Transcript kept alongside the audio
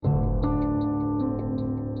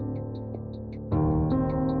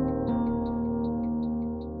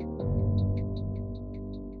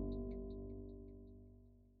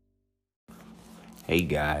Hey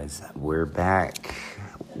guys, we're back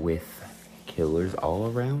with killers all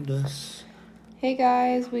around us. Hey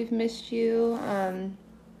guys, we've missed you.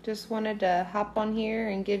 Just wanted to hop on here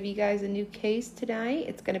and give you guys a new case tonight.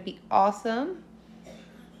 It's going to be awesome.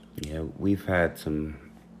 Yeah, we've had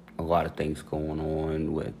a lot of things going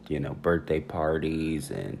on with, birthday parties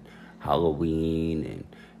and Halloween and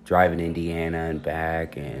driving Indiana and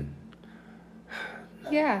back and...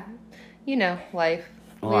 Yeah, life.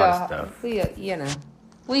 A lot of stuff.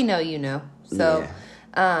 We know. So,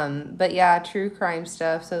 Yeah. But yeah, true crime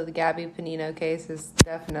stuff. So the Gabby Panino case is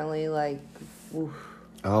definitely oof,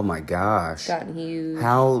 Oh my gosh. gotten huge.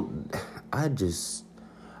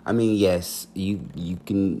 Yes, you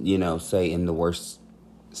can, say in the worst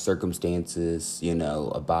circumstances,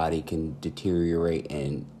 a body can deteriorate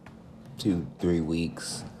in 2-3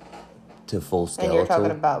 weeks to full skeletal. And you're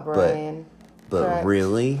talking about Brian. But correct?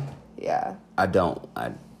 really? Yeah. I don't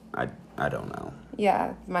know.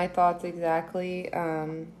 Yeah, my thoughts exactly.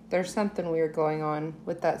 There's something weird going on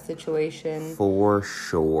with that situation. For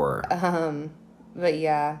sure. But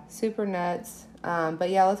yeah, super nuts.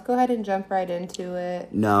 But yeah, let's go ahead and jump right into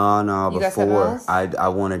it. No. You got something Before else? I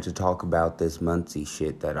wanted to talk about this Muncie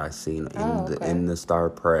shit that I seen in the Star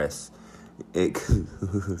Press. It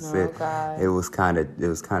said, God. it was kind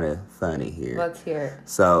of funny here. Let's hear it.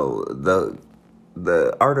 So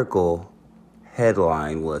the article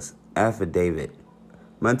headline was Affidavit.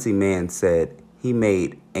 Muncie man said he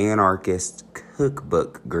made anarchist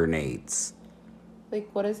cookbook grenades.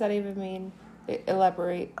 What does that even mean?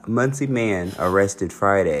 Elaborate. Muncie man arrested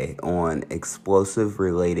Friday on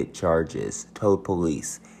explosive-related charges told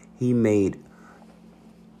police he made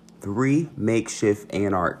 3 makeshift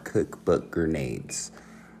anarch cookbook grenades.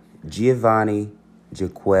 Giovanni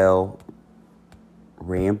Jaquel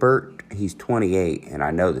Rambert, he's 28, and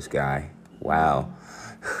I know this guy. Wow.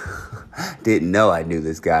 Didn't know I knew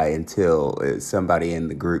this guy until somebody in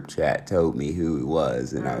the group chat told me who he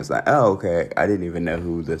was, and I was like, oh, okay. I didn't even know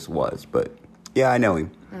who this was, but yeah, I know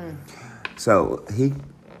him. So he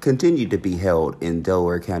continued to be held in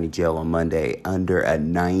Delaware County Jail on Monday under a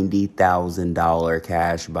 $90,000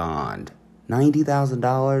 cash bond.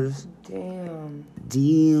 $90,000?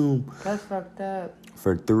 Damn. That's fucked up.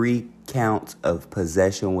 For 3 counts of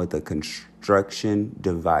possession with a construction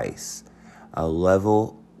device, a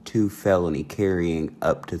level 2 felony carrying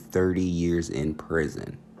up to 30 years in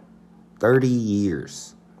prison. 30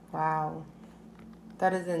 years. Wow.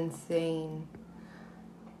 That is insane.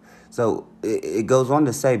 So it goes on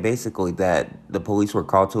to say basically that the police were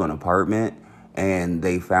called to an apartment and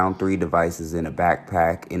they found 3 devices in a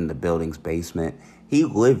backpack in the building's basement. He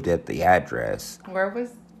lived at the address. Where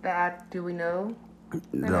was that? Do we know?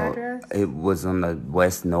 Address? It was on the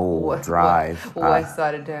West Knoll Drive. West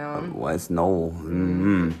side of town. West Knoll.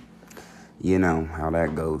 Mm-hmm. You know how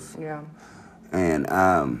that goes. Yeah. And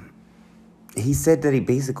he said that he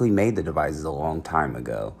basically made the devices a long time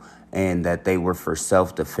ago and that they were for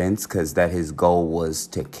self-defense because that his goal was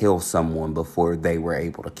to kill someone before they were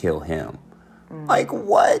able to kill him. Like,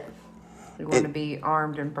 what? You want to be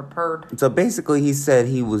armed and prepared. So basically he said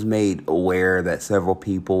he was made aware that several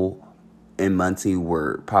people in Muncie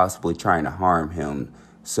were possibly trying to harm him.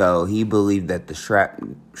 So he believed that the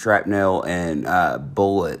shrapnel and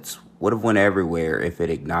bullets would have went everywhere if it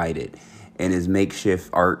ignited. And his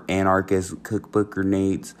makeshift anarchist cookbook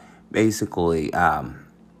grenades basically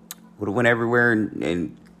would have went everywhere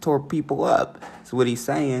and tore people up. That's what he's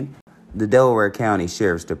saying. The Delaware County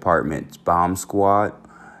Sheriff's Department's bomb squad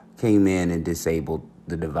came in and disabled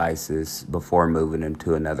the devices before moving them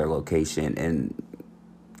to another location. And,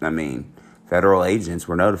 federal agents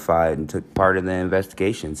were notified and took part in the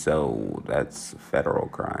investigation. So that's federal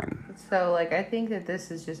crime. So, I think that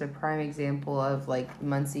this is just a prime example of,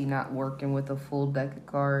 Muncie not working with a full deck of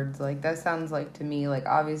cards. That sounds to me,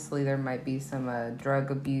 obviously there might be some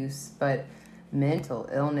drug abuse, but mental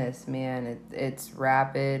illness, man, it's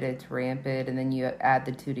rapid, it's rampant, and then you add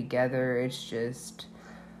the two together, it's just...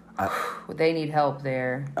 they need help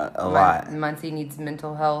there. A lot. Muncie needs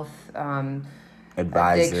mental health,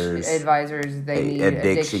 advisors. They need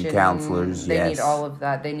addiction counselors. They need all of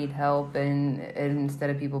that. They need help, and instead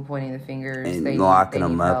of people pointing the fingers, and locking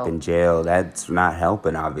them up in jail, that's not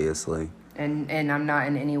helping, obviously. And I'm not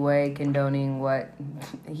in any way condoning what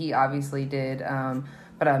he obviously did,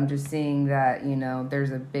 but I'm just seeing that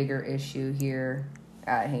there's a bigger issue here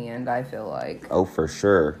at hand, I feel like. Oh, for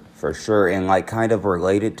sure. And kind of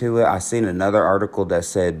related to it, I seen another article that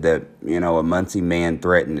said that, a Muncie man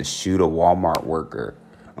threatened to shoot a Walmart worker.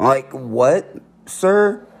 I'm like, what,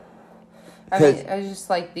 sir? I mean, it's just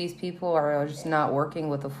like these people are just not working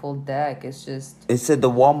with a full deck. It's just... It said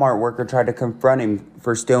the Walmart worker tried to confront him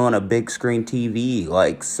for stealing a big screen TV.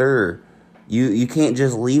 Like, sir, you can't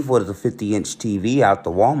just leave with a 50-inch TV out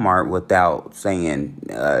the Walmart without saying,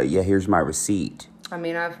 yeah, here's my receipt. I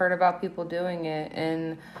mean, I've heard about people doing it,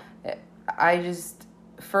 and I just...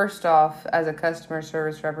 First off, as a customer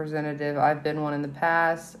service representative, I've been one in the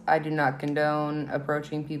past. I do not condone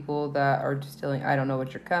approaching people that are just stealing. I don't know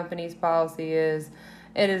what your company's policy is.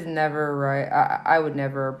 It is never right. I would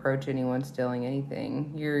never approach anyone stealing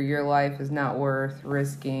anything. Your life is not worth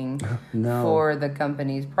risking for the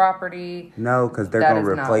company's property. No, because they're going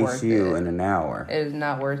to replace you in an hour. It is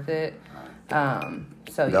not worth it.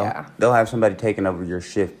 They'll have somebody taking over your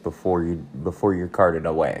shift before you're carted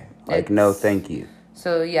away. Like, no, thank you.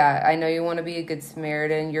 So, yeah, I know you want to be a good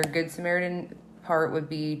Samaritan. Your good Samaritan part would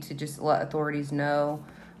be to just let authorities know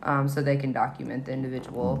so they can document the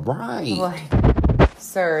individual. Right. Like,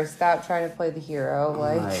 sir, stop trying to play the hero.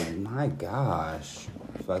 Like, my gosh.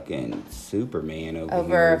 Fucking Superman over here.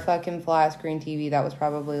 Over a fucking flat screen TV that was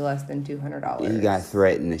probably less than $200. You got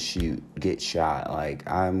threatened to get shot. Like,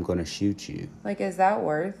 I'm going to shoot you. Like, is that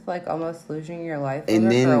worth, like, almost losing your life for a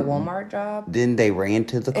Walmart job? Then they ran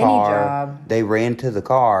to the car. Any job. They ran to the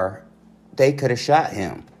car. They could have shot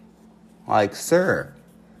him. Like, sir,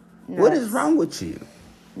 what is wrong with you?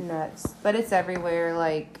 Nuts. But it's everywhere.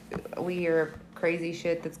 Like, we hear crazy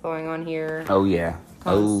shit that's going on here. Oh, yeah.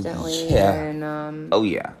 Constantly. Oh, yeah. And, oh,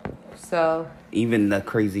 yeah. So... Even the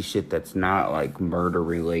crazy shit that's not, like,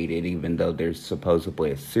 murder-related, even though there's supposedly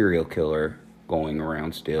a serial killer going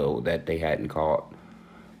around still that they hadn't caught.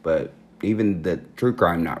 But even the true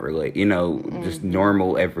crime not related. You know, just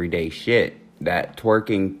normal, everyday shit. That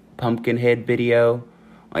twerking pumpkin head video,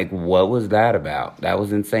 like, what was that about? That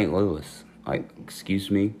was in St. Louis. Like, excuse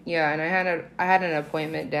me? Yeah, and I had an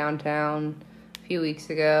appointment downtown a few weeks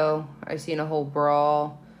ago. I seen a whole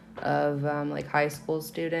brawl of like high school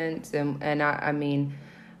students, and I mean,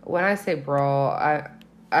 when I say brawl,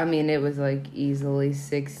 I mean it was like easily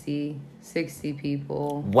 60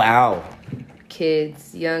 people. Wow.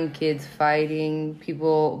 Young kids fighting,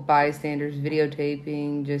 people, bystanders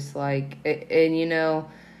videotaping, just like, and you know,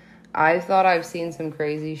 I thought I've seen some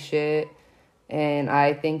crazy shit, and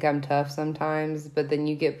I think I'm tough sometimes, but then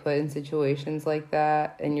you get put in situations like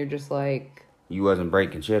that, and you're just like... You wasn't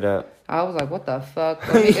breaking shit up? I was like, what the fuck?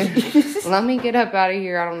 Let me get up out of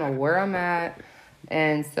here. I don't know where I'm at.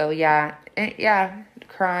 And so, yeah,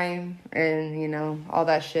 crime and, you know, all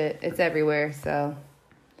that shit. It's everywhere, so...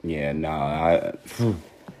 Yeah, no,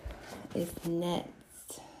 It's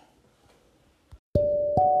nuts.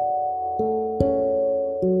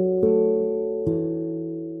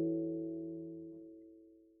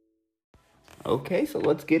 Okay, so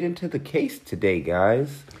let's get into the case today,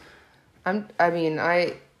 guys. I'm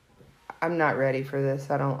not ready for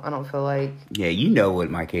this. I don't feel like... Yeah, you know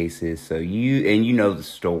what my case is, so you know the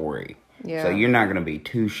story. Yeah. So you're not going to be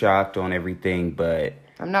too shocked on everything, but...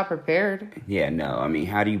 I'm not prepared. Yeah, no, I mean,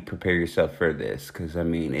 how do you prepare yourself for this? Because, I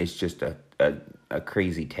mean, it's just a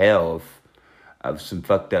crazy tale of some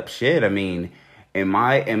fucked up shit. I mean, in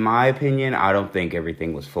my opinion, I don't think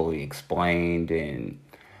everything was fully explained, and...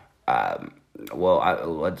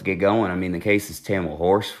 let's get going. I mean, the case is Tamla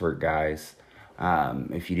Horsford, guys.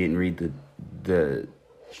 If you didn't read the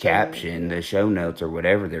caption, the show notes, or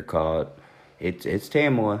whatever they're called, it's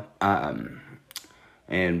Tamla.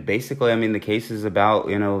 And basically, I mean, the case is about,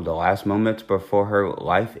 you know, the last moments before her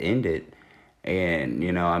life ended. And,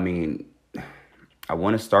 you know, I mean, I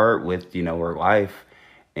want to start with, you know, her life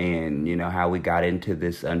and, you know, how we got into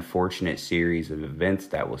this unfortunate series of events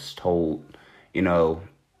that was told, you know,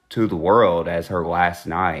 to the world as her last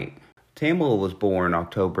night. Tamla was born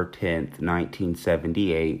October 10th,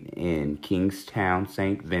 1978 in Kingstown,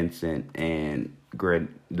 St. Vincent and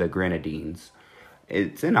the Grenadines.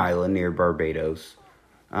 It's an island near Barbados.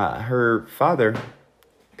 Her father,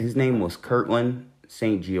 his name was Kirtland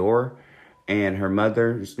St. Gior, and her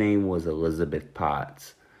mother's name was Elizabeth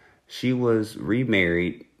Potts. She was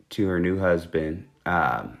remarried to her new husband,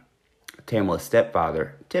 Tamla's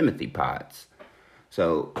stepfather, Timothy Potts.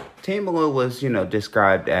 So Tamla was, you know,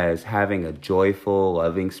 described as having a joyful,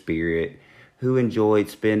 loving spirit who enjoyed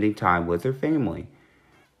spending time with her family.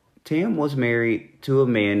 Tam was married to a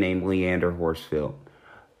man named Leander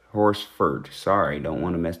Horsford. Sorry, don't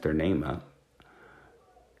want to mess their name up.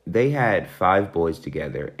 They had 5 boys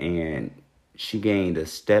together, and she gained a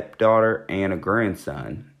stepdaughter and a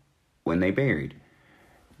grandson when they married.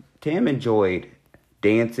 Tam enjoyed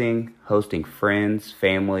dancing, hosting friends,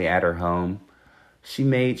 family at her home. She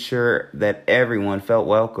made sure that everyone felt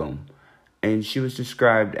welcome, and she was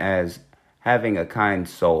described as having a kind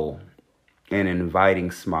soul, an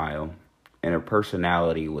inviting smile, and her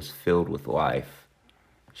personality was filled with life.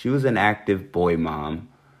 She was an active boy mom,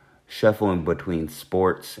 shuffling between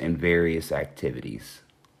sports and various activities.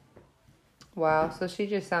 Wow, so she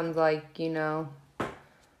just sounds like,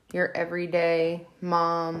 your everyday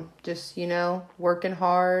mom, just, working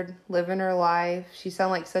hard, living her life. She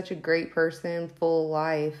sounds like such a great person, full of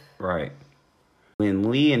life. Right. When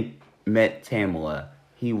Lee met Tamala,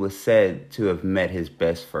 he was said to have met his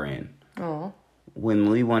best friend. Oh.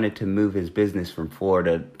 When Lee wanted to move his business from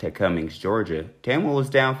Florida to Cummings, Georgia, Tamala was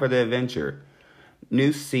down for the adventure.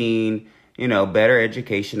 New scene, better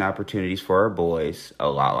education opportunities for our boys, a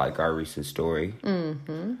lot like our recent story.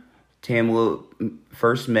 Mm-hmm. Tamala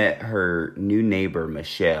first met her new neighbor,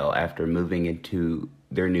 Michelle, after moving into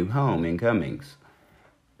their new home in Cummings.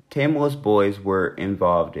 Tamala's boys were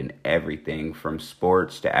involved in everything from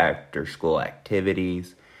sports to after-school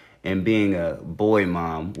activities, and being a boy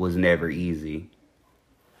mom was never easy.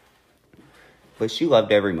 But she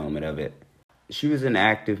loved every moment of it. She was an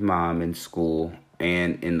active mom in school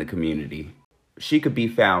and in the community. She could be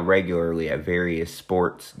found regularly at various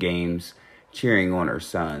sports games, cheering on her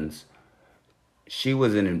sons. She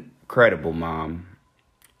was an incredible mom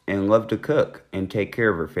and loved to cook and take care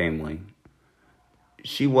of her family.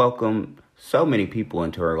 She welcomed so many people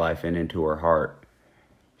into her life and into her heart.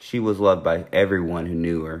 She was loved by everyone who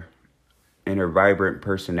knew her, and her vibrant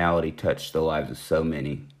personality touched the lives of so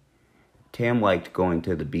many. Tam liked going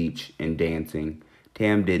to the beach and dancing.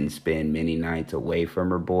 Tam didn't spend many nights away from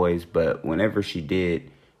her boys, but whenever she did,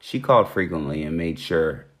 she called frequently and made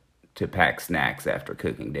sure to pack snacks after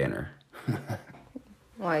cooking dinner.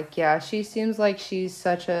 She seems like she's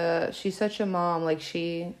such a mom. Like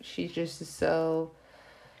she just is so,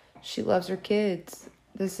 she loves her kids.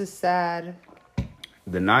 This is sad.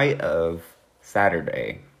 The night of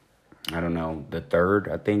Saturday, I don't know, the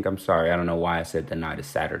 3rd, I think. I'm sorry. I don't know why I said the night of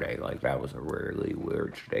Saturday. Like, that was a really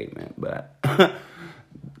weird statement. But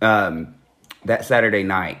that Saturday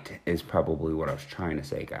night is probably what I was trying to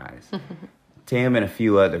say, guys. Tam and a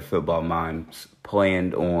few other football moms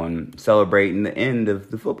planned on celebrating the end of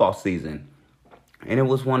the football season. And it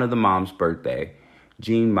was one of the moms' birthday,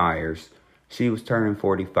 Jean Myers. She was turning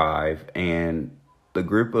 45, and the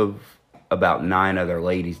group of about 9 other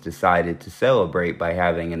ladies decided to celebrate by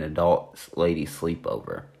having an adult ladies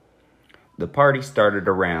sleepover. The party started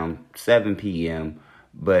around 7 p.m.,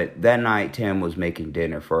 but that night Tam was making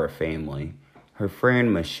dinner for her family. Her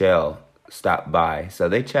friend Michelle stopped by, so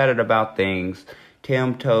they chatted about things.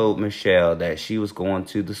 Tam told Michelle that she was going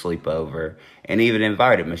to the sleepover and even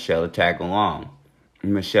invited Michelle to tag along.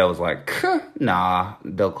 Michelle was like, nah,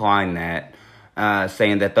 decline that.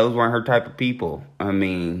 Saying that those weren't her type of people. I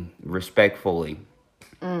mean, respectfully.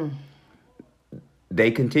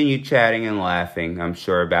 They continued chatting and laughing, I'm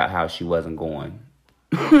sure, about how she wasn't going.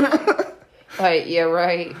 Yeah,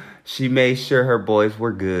 right. She made sure her boys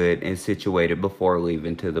were good and situated before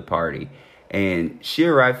leaving to the party. And she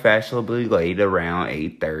arrived fashionably late around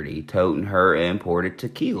 8:30, toting her imported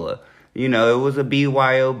tequila. It was a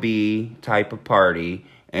BYOB type of party.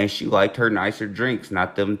 And she liked her nicer drinks,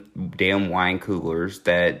 not them damn wine coolers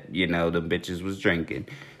that, the bitches was drinking.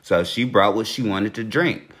 So she brought what she wanted to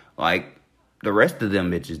drink, like the rest of them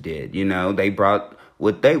bitches did. They brought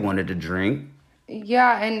what they wanted to drink.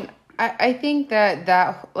 Yeah, and I think that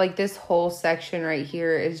this whole section right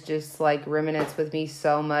here is just, resonates with me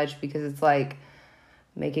so much because it's,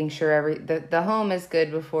 making sure the home is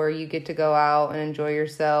good before you get to go out and enjoy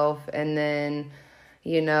yourself, and then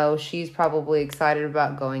she's probably excited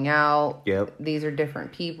about going out. Yep. These are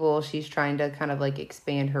different people. She's trying to kind of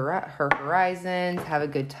expand her horizons, have a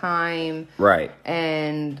good time. Right.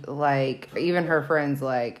 And even her friends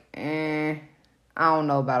I don't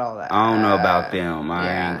know about all that. I don't know about them.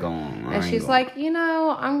 I ain't going. And she's like,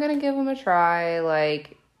 I'm going to give them a try.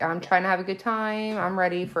 I'm trying to have a good time. I'm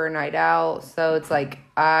ready for a night out. So it's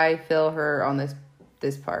I feel her on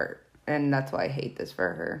this part. And that's why I hate this for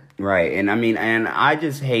her. Right. And I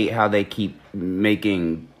just hate how they keep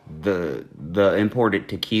making the imported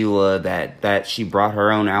tequila that she brought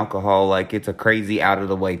her own alcohol it's a crazy out of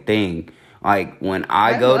the way thing. When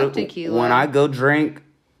I go drink,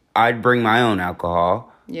 I bring my own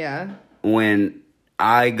alcohol. Yeah. When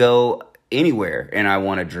I go anywhere and I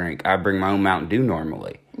want to drink, I bring my own Mountain Dew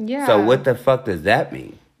normally. Yeah. So what the fuck does that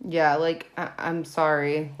mean? Yeah, I'm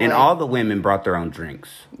sorry. And all the women brought their own drinks.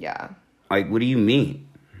 Yeah. What do you mean?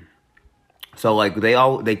 So,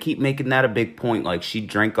 they keep making that a big point. She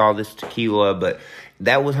drank all this tequila, but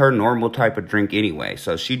that was her normal type of drink anyway.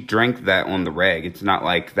 So, she drank that on the reg. It's not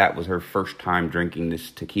that was her first time drinking this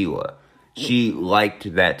tequila. She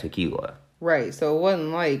liked that tequila. Right. So it wasn't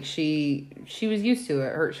like she was used to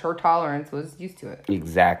it. Her tolerance was used to it.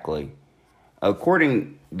 Exactly.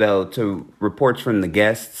 According, though, to reports from the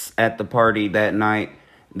guests at the party that night,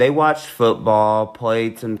 they watched football,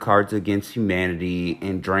 played some Cards Against Humanity,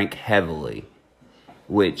 and drank heavily.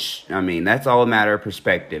 Which, I mean, that's all a matter of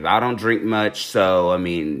perspective. I don't drink much, so, I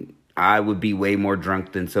mean, I would be way more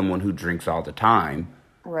drunk than someone who drinks all the time.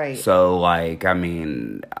 Right. So, like, I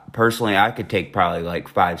mean, personally, I could take probably like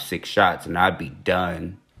 5-6 shots and I'd be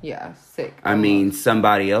done. Yeah, sick. I mean,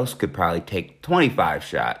 somebody else could probably take 25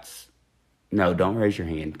 shots. No, don't raise your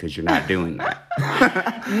hand because you're not doing that.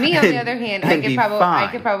 Me, on the other hand, I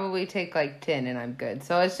could probably take like 10 and I'm good.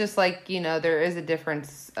 So it's just like, there is a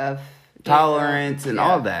difference of tolerance and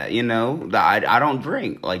all that, I don't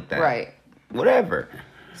drink like that. Right. Whatever.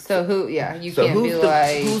 So can't be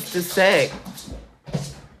like... Who's to say?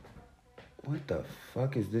 What the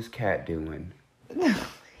fuck is this cat doing?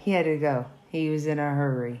 He had to go. He was in a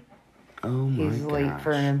hurry. Oh my god. He's late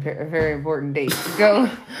for a very important date to go.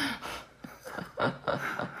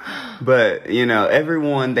 But,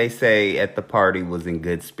 everyone, they say, at the party was in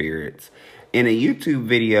good spirits. In a YouTube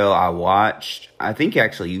video I watched, I think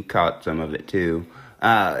actually you caught some of it too.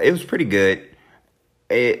 It was pretty good.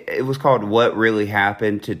 It was called What Really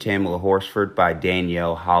Happened to Tamla Horsford by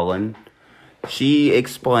Danielle Holland. She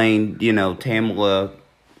explained, Tamla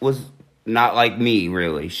was not like me,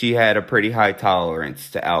 really. She had a pretty high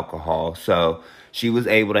tolerance to alcohol, so she was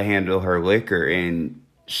able to handle her liquor, and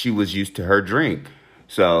she was used to her drink.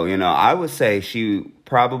 So, I would say she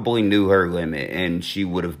probably knew her limit, and she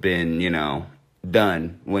would have been,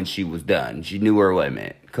 done when she was done. She knew her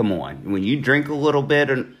limit. Come on. When you drink a little bit,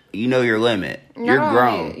 you know your limit. You're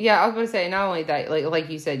grown. I was going to say, not only that, like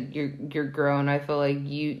you said, you're grown. I feel like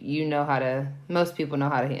you know how to, most people know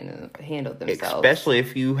how to handle themselves. Especially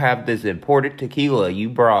if you have this imported tequila you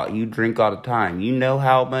drink all the time. You know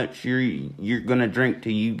how much you're going to drink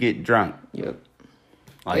till you get drunk. Yep.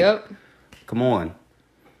 Yep. Come on.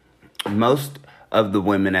 Most of the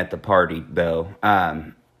women at the party, though,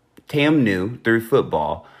 Tam knew through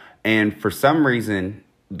football. And for some reason,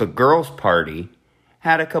 the girls' party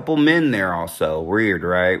had a couple men there also. Weird,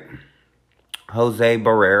 right? Jose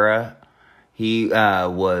Barrera, he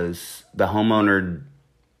was the homeowner,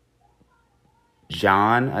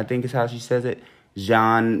 John, I think is how she says it.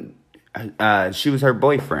 John, she was her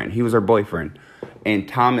boyfriend. He was her boyfriend. And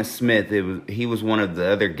Thomas Smith, he was one of the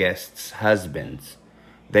other guests' husbands.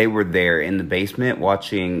 They were there in the basement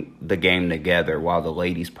watching the game together while the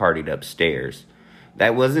ladies partied upstairs.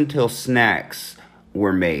 That wasn't until snacks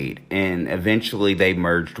were made, and eventually they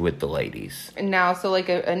merged with the ladies. Now, so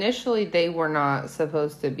initially they were not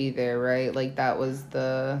supposed to be there, right? Like that was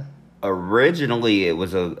the... Originally, it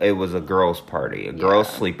was a girls' party, a girls'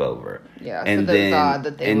 sleepover. Yeah, and so then odd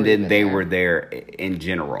that they were there in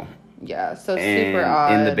general. Yeah, so super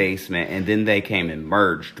odd. In the basement, and then they came and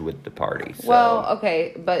merged with the party. So. Well,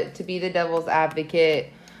 okay, but to be the devil's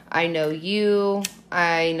advocate, I know you.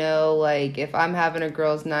 I know, if I'm having a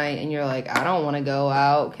girls' night and you're like, I don't want to go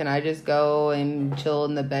out, can I just go and chill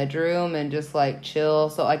in the bedroom and just, chill?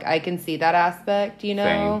 So, I can see that aspect,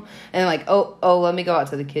 Same. And, oh, let me go out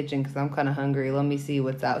to the kitchen because I'm kind of hungry. Let me see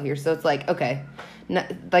what's out here. So, it's okay.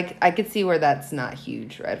 I could see where that's not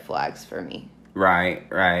huge red flags for me.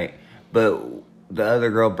 Right. But the other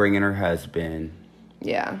girl bringing her husband.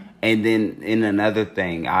 Yeah. And then in another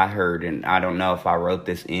thing I heard, and I don't know if I wrote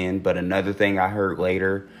this in, but another thing I heard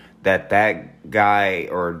later, that guy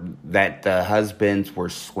or that the husbands were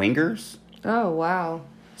swingers. Oh, wow.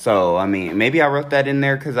 So, I mean, maybe I wrote that in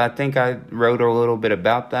there because I think I wrote a little bit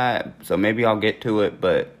about that. So maybe I'll get to it.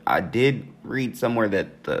 But I did read somewhere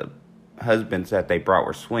that the husbands that they brought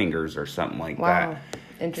were swingers or something like that. Wow.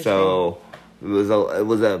 Interesting. So it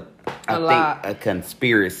was a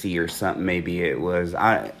conspiracy or something. Maybe it was.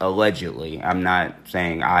 Allegedly. I'm not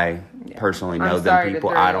saying I personally know them people.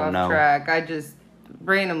 I don't know. Track. I just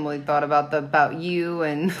randomly thought about you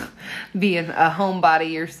and being a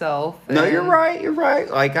homebody yourself. No, you're right.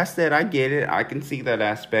 Like I said, I get it. I can see that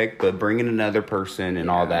aspect, but bringing another person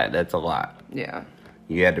and all that's a lot. Yeah.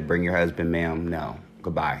 You had to bring your husband, ma'am. No,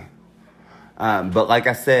 goodbye. But like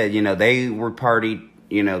I said, they were partied,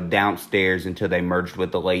 downstairs until they merged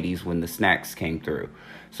with the ladies when the snacks came through.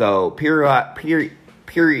 So periodically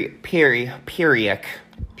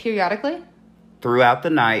throughout the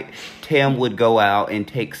night, Tam would go out and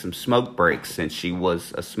take some smoke breaks since she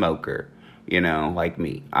was a smoker. Like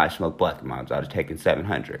me. I smoked Black & Milds. I was taking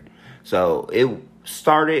 700. So it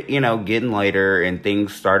started, getting later and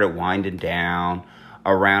things started winding down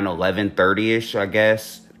around 11:30ish, I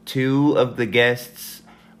guess. Two of the guests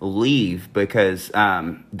leave because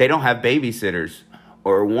they don't have babysitters.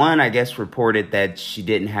 Or one, I guess, reported that she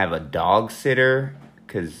didn't have a dog sitter.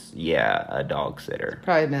 Because, yeah, a dog sitter.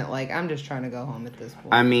 Probably meant, like, I'm just trying to go home at this point.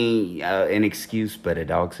 I mean, an excuse, but a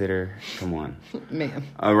dog sitter? Come on. Ma'am.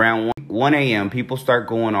 Around 1 a.m., people start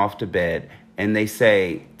going off to bed. And they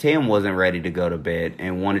say Tim wasn't ready to go to bed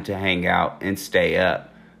and wanted to hang out and stay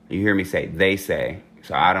up. You hear me say, they say.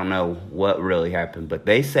 So I don't know what really happened. But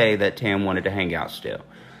they say that Tam wanted to hang out still.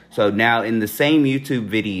 So now in the same YouTube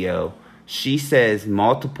video, she says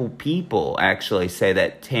multiple people actually say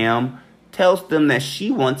that Tam tells them that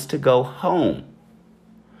she wants to go home.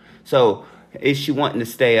 So is she wanting to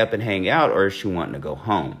stay up and hang out, or is she wanting to go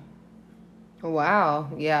home? Wow.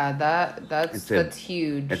 Yeah, that's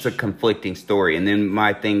huge. It's a conflicting story. And then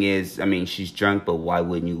my thing is, I mean, she's drunk, but why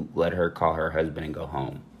wouldn't you let her call her husband and go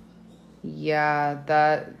home? Yeah,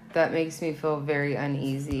 that makes me feel very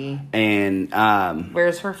uneasy. And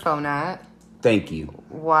where's her phone at? Thank you.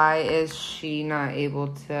 Why is she not able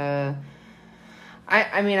to?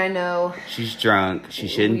 I mean, I know she's drunk. She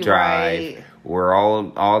shouldn't drive. Right. We're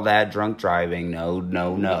all that drunk driving. No.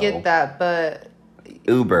 I get that, but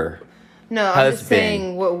Uber. No, husband, I'm just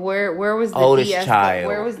saying. Where was the oldest child?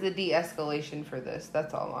 Where was the de-escalation for this?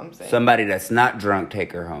 That's all I'm saying. Somebody that's not drunk,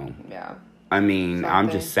 take her home. Yeah. I mean, something. I'm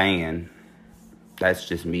just saying. That's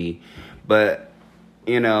just me, but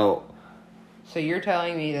you know. So you're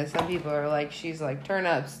telling me that some people are like, she's like, turn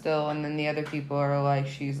up still, and then the other people are like,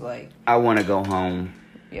 she's like, I want to go home.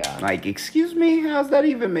 Yeah. Like, excuse me, how's that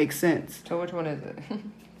even make sense? So which one is it?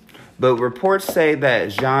 But reports say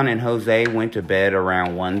that Jean and Jose went to bed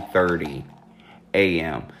around 1:30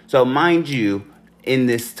 a.m. So mind you, in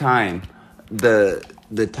this time, the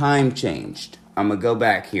time changed. I'm going to go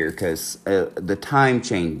back here because the time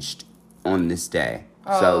changed on this day.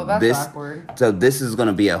 Oh, so that's awkward. So this is going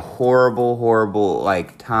to be a horrible,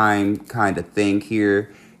 like, time kind of thing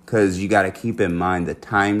here. Because you got to keep in mind the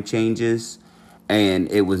time changes.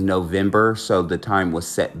 And it was November, so the time was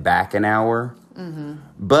set back an hour. Mm-hmm.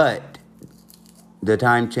 But the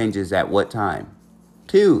time changes at what time?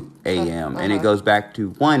 2 a.m. And it goes back to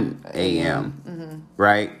 1 a.m. Mm-hmm.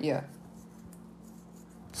 Right? Yeah.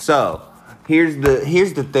 So here's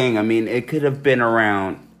the thing. I mean, it could have been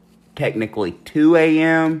around technically 2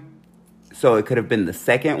 a.m. So it could have been the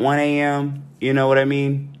second 1 a.m. You know what I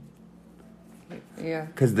mean? Yeah.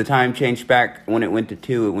 Because the time changed back. When it went to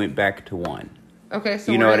 2, it went back to 1. Okay,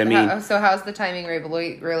 so you know what I mean? So how's the timing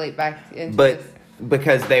relate back into But this?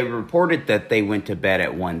 Because they reported that they went to bed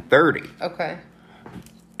at 1:30. Okay.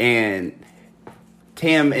 And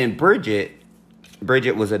Tam and Bridget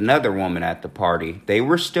was another woman at the party. They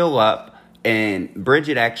were still up, and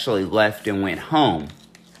Bridget actually left and went home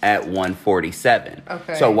at 1:47.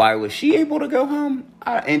 Okay. So why was she able to go home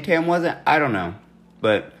and Tam wasn't? I don't know.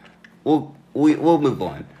 But we'll move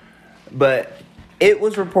on. But it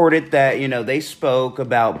was reported that, you know, they spoke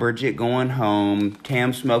about Bridget going home,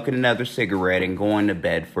 Tam smoking another cigarette, and going to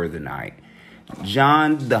bed for the night.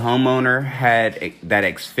 John, the homeowner, had that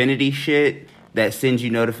Xfinity shit that sends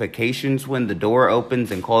you notifications when the door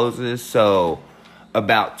opens and closes. So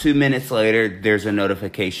about 2 minutes later, there's a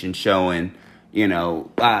notification showing, you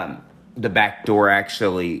know, the back door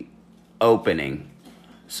actually opening.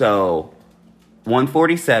 So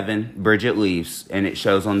 1:47, Bridget leaves, and it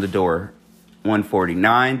shows on the door.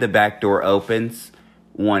 1:49, the back door opens.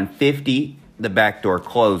 1:50, the back door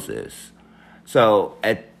closes. So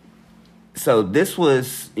this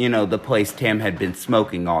was, you know, the place Tam had been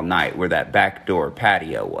smoking all night, where that back door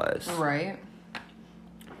patio was. Right.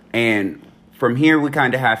 And from here, we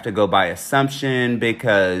kind of have to go by assumption,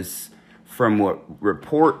 because from what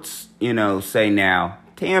reports, you know, say now,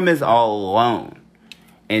 Tam is all alone.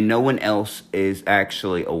 And no one else is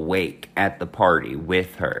actually awake at the party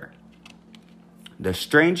with her. The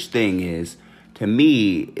strange thing is, to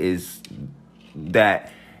me, is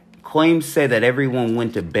that claims say that everyone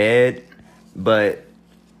went to bed, but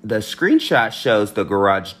the screenshot shows the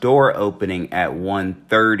garage door opening at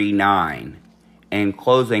 1:39 and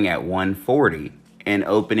closing at 1:40 and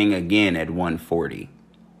opening again at 1:40.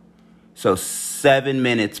 So 7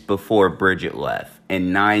 minutes before Bridget left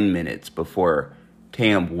and 9 minutes before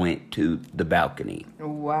Tam went to the balcony.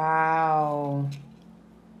 Wow.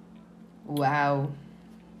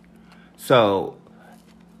 So,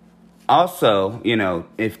 also, you know,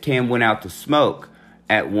 if Tam went out to smoke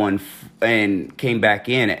at and came back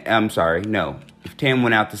in, if Tam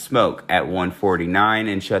went out to smoke at 1:49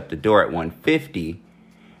 and shut the door at 1:50,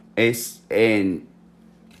 and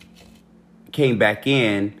came back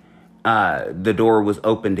in, the door was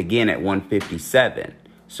opened again at 1:57.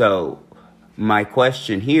 So My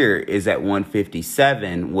question here is at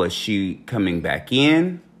 1:57, was she coming back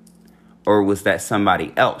in, or was that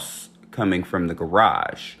somebody else coming from the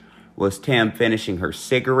garage? Was Tam finishing her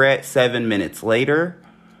cigarette 7 minutes later,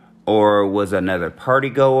 or was another party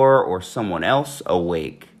goer or someone else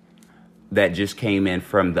awake that just came in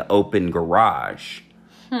from the open garage?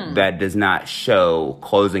 That does not show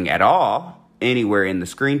closing at all anywhere in the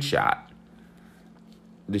screenshot.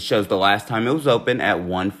 This shows the last time it was open at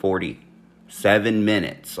 1:47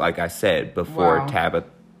 minutes, like I said, before Tabitha.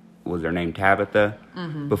 Was her name Tabitha?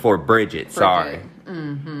 Before Bridget, sorry.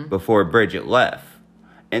 Before Bridget left.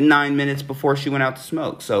 And 9 minutes before she went out to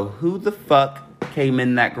smoke. So who the fuck came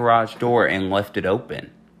in that garage door and left it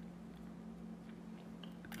open?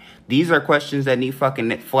 These are questions that need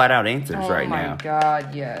fucking flat out answers right now. Oh my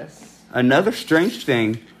God, yes. Another strange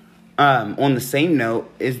thing, on the same note,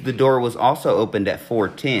 is the door was also opened at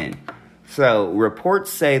 4:10. So reports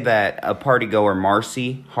say that a partygoer,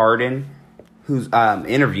 Marcy Hardin, whose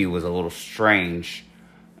interview was a little strange,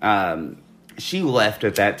 she left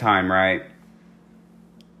at that time, right?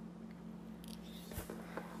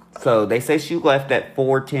 So they say she left at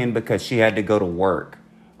 4:10 because she had to go to work.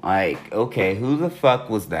 Like, okay, who the fuck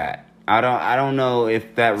was that? I don't know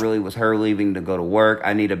if that really was her leaving to go to work.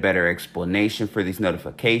 I need a better explanation for these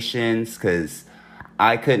notifications, because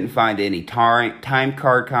I couldn't find any time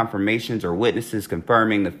card confirmations or witnesses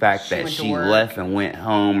confirming the fact that she left and went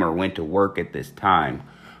home or went to work at this time.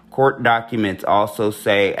 Court documents also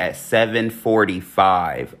say at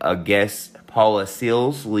 7:45, a guest, Paula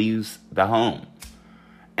Seals, leaves the home.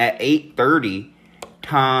 At 8:30,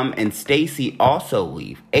 Tom and Stacy also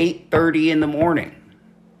leave. 8:30 in the morning.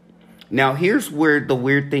 Now, here's where the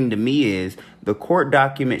weird thing to me is. The court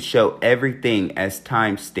documents show everything as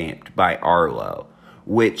time-stamped by Arlo,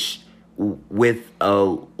 which, with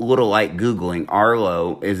a little light Googling,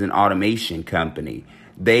 Arlo is an automation company.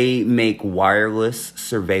 They make wireless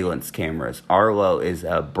surveillance cameras. Arlo is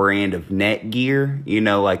a brand of Netgear,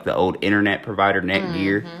 like the old internet provider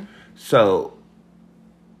Netgear. So,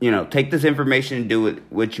 take this information and do it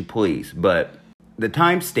what you please. But the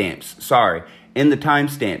timestamps, in the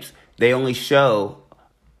timestamps, they only show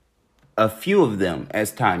a few of them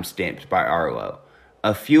as timestamped by Arlo.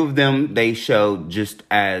 A few of them they show just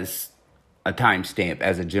as a timestamp,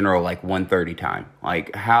 as a general, 1:30 time.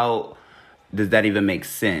 How does that even make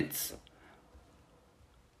sense?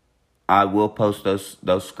 I will post those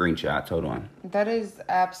screenshots. Hold on. That is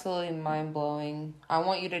absolutely mind-blowing. I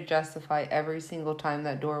want you to justify every single time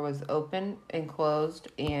that door was open and closed,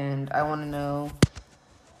 and I want to know.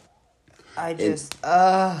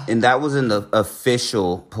 And that was in the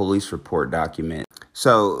official police report document.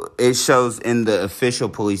 So it shows in the official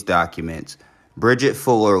police documents, Bridget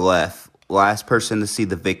Fuller left, last person to see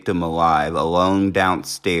the victim alive, alone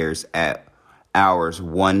downstairs at hours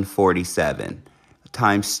 1:47.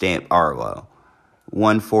 Timestamp Arlo.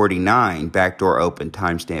 1:49, back door open,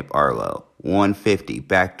 timestamp Arlo. 1:50,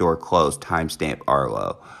 back door closed, timestamp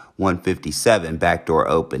Arlo. 1:57, back door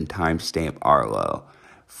open, timestamp Arlo.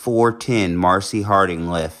 4:10, Marcy Harding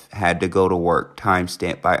left, had to go to work,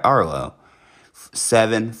 timestamp by Arlo.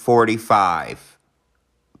 7:45,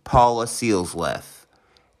 Paula Seals left.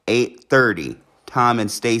 8:30, Tom and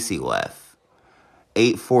Stacy left.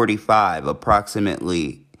 8:45,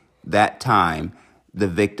 approximately that time, the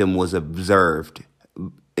victim was observed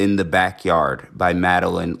in the backyard by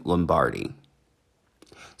Madeline Lombardi.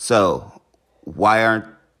 So, why aren't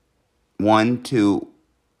 1, 2,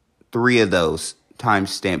 3 of those time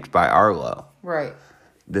stamped by Arlo? Right.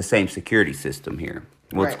 The same security system here.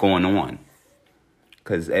 What's going on?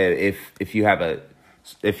 Because if you have a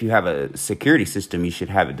security system, you should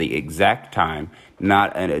have the exact time,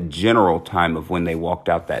 not a general time of when they walked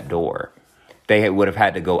out that door. They would have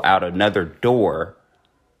had to go out another door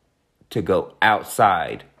to go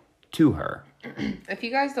outside to her. If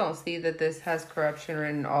you guys don't see that this has corruption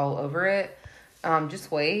written all over it,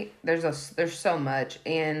 just wait. There's so much,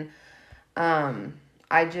 and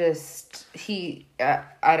he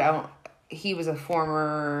was a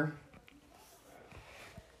former.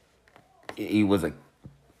 He was a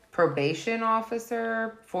probation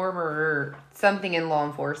officer, former something in law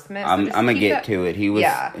enforcement. So I'm gonna get to it. He was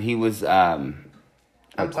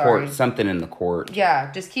something in the court.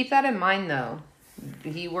 Yeah, just keep that in mind though.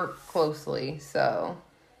 He worked closely, so.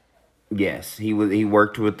 Yes, he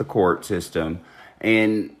worked with the court system,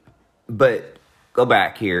 but go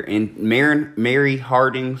back here in Mary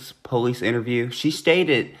Harding's police interview. She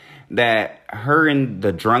stated that her and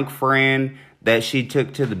the drunk friend that she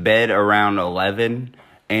took to the bed around 11,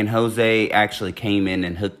 and Jose actually came in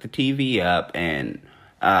and hooked the TV up and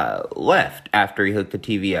left after he hooked the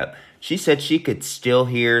TV up. She said she could still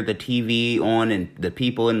hear the TV on and the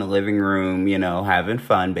people in the living room, having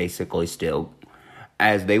fun, basically, still,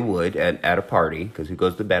 as they would at a party, because who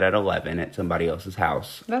goes to bed at 11 at somebody else's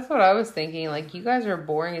house? That's what I was thinking. Like, you guys are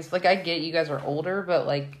boring. It's like, I get you guys are older, but,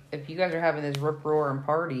 like, if you guys are having this rip-roar and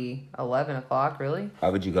party 11 o'clock, really? Why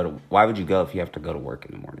would you go if you have to go to work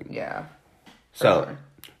in the morning? Yeah. So, sure.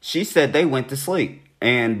 She said they went to sleep,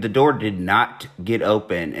 and the door did not get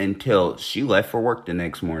open until she left for work the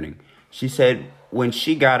next morning. She said when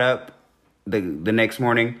she got up the next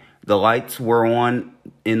morning, the lights were on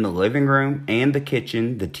in the living room and the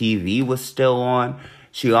kitchen. The TV was still on.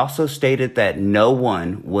 She also stated that no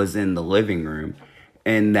one was in the living room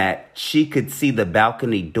and that she could see the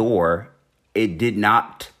balcony door. It did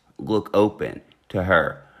not look open to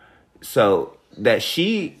her. So that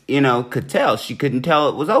she, could tell. She couldn't tell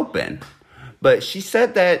it was open. But she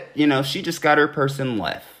said that, she just got her purse and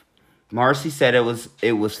left. Marcy said it was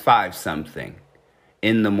 5-something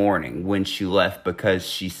in the morning when she left because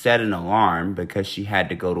she set an alarm because she had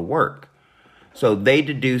to go to work. So they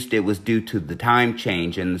deduced it was due to the time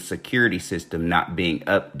change and the security system not being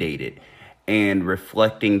updated and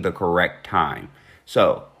reflecting the correct time.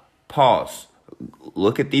 So, pause.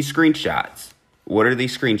 Look at these screenshots. What are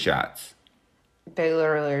these screenshots? They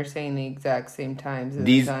literally are saying the exact same times as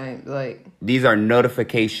These- the time. Like, These are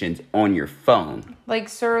notifications on your phone. like,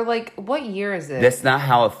 sir, like, what year is it? That's not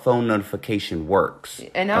how a phone notification works.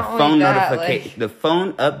 And not only that, like, the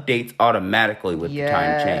phone updates automatically with the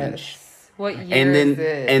time change. What year is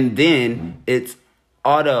it? And then it's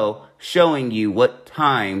auto showing you what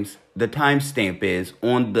times the timestamp is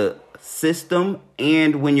on the system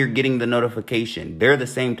and when you're getting the notification. They're the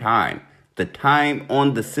same time. The time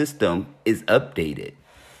on the system is updated.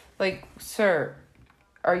 Like, sir,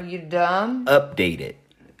 are you dumb? Updated.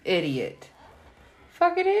 Idiot.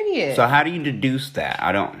 Fucking idiot. So how do you deduce that?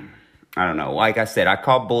 I don't know. Like I said, I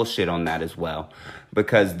call bullshit on that as well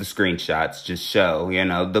because the screenshots just show,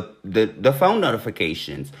 the phone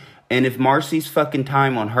notifications. And if Marcy's fucking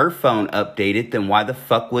time on her phone updated, then why the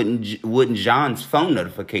fuck wouldn't John's phone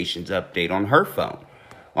notifications update on her phone?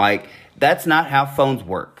 Like, that's not how phones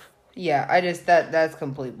work. Yeah, that's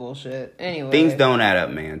complete bullshit. Anyway. Things don't add up,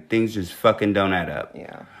 man. Things just fucking don't add up.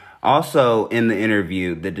 Yeah. Also, in the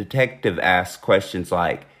interview, the detective asks questions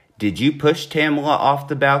like, did you push Tamala off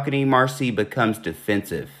the balcony? Marcy becomes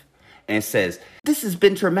defensive and says, this has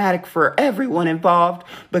been traumatic for everyone involved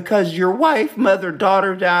because your wife, mother,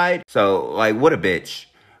 daughter died. So, like, what a bitch.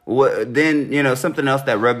 Then, something else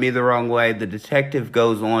that rubbed me the wrong way, the detective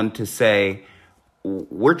goes on to say,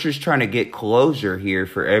 we're just trying to get closure here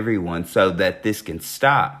for everyone so that this can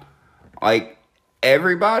stop. Like,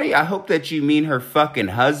 everybody? I hope that you mean her fucking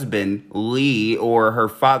husband, Lee, or her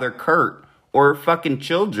father, Kurt, or her fucking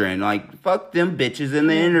children. Like, fuck them bitches in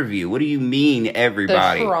the interview. What do you mean,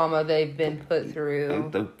 everybody? The trauma they've been put through.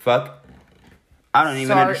 The fuck? I don't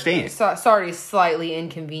even understand. Sorry to slightly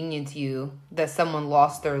inconvenience you that someone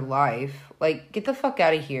lost their life. Like, get the fuck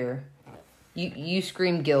out of here. You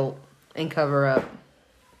scream guilt and cover up.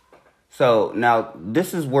 So, now,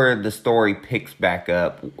 this is where the story picks back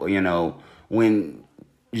up, when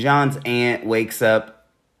John's aunt wakes up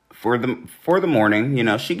for the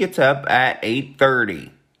morning, she gets up at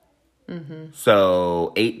 8:30. Mm-hmm.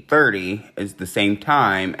 So 8:30 is the same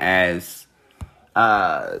time as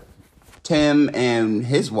Tim and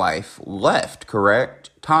his wife left, correct?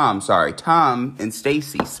 Tom and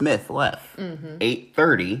Stacy Smith left.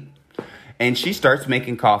 8:30. And she starts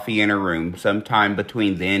making coffee in her room sometime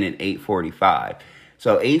between then and 8:45.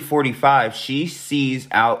 So 8:45, she sees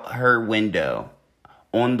out her window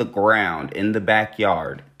on the ground in the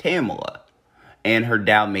backyard, Tamala, and her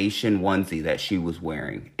Dalmatian onesie that she was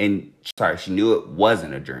wearing. And, she knew it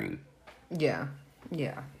wasn't a dream. Yeah.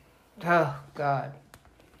 Oh, God.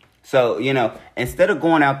 So, instead of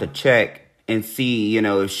going out to check and see,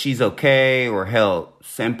 if she's okay or hell,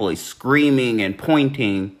 simply screaming and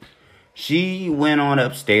pointing, she went on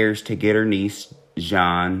upstairs to get her niece,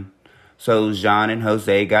 Jean. So Jean and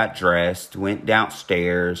Jose got dressed, went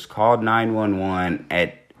downstairs, called 911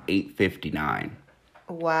 at 8:59.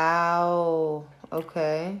 Wow.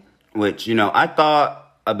 Okay. Which, I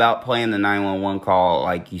thought about playing the 911 call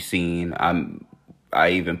like you seen. I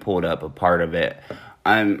even pulled up a part of it.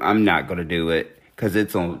 I'm not going to do it because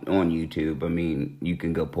it's on YouTube. I mean, you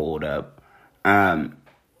can go pull it up. And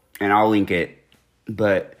I'll link it.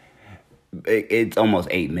 But it's almost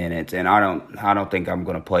 8 minutes, and I don't think I'm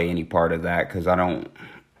gonna play any part of that because I don't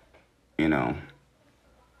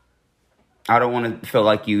want to feel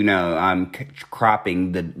like I'm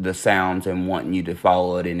cropping the sounds and wanting you to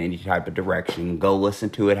follow it in any type of direction. Go listen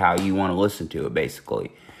to it how you want to listen to it,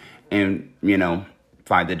 basically. and,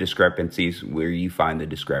 find the discrepancies where you find the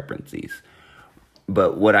discrepancies.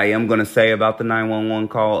 But what I am going to say about the 911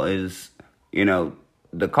 call is,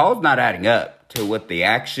 the call's not adding up to what the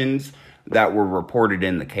actions that were reported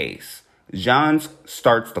in the case. Jean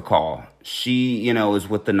starts the call. She, is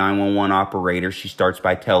with the 911 operator. She starts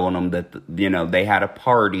by telling them that, they had a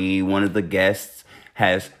party. One of the guests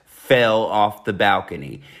has fell off the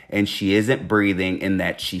balcony and she isn't breathing and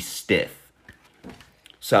that she's stiff.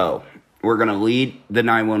 So we're going to lead the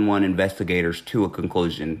 911 investigators to a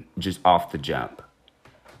conclusion just off the jump.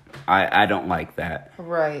 I don't like that.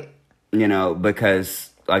 Right.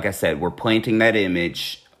 Because, like I said, we're planting that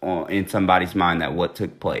image in somebody's mind that what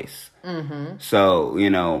took place. Mm-hmm. So,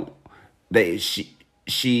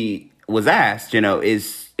 she was asked,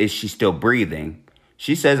 is she still breathing?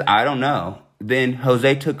 She says, I don't know. Then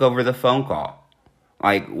Jose took over the phone call.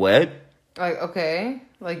 Like, what? Like, okay.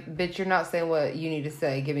 Like, bitch, you're not saying what you need to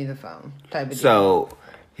say. Give me the phone type of deal. So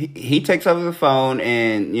he takes over the phone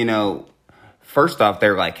and, first off,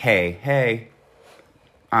 they're like, hey,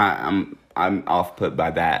 I'm off put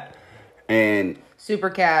by that. And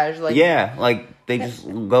super cash. Like, yeah, like they just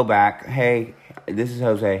go back. Hey, this is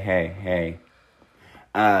Jose. Hey.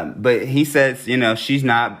 But he says, she's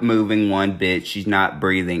not moving one bit. She's not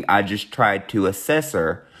breathing. I just tried to assess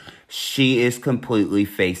her. She is completely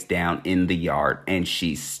face down in the yard and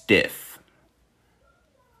she's stiff.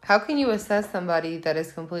 How can you assess somebody that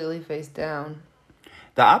is completely face down?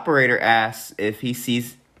 The operator asks if he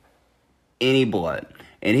sees any blood.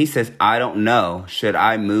 And he says, I don't know. Should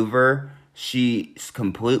I move her? She's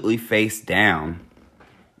completely face down.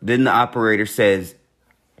 Then the operator says,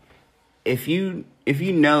 if you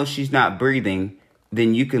know she's not breathing,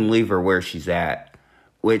 then you can leave her where she's at.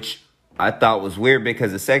 Which I thought was weird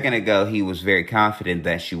because a second ago he was very confident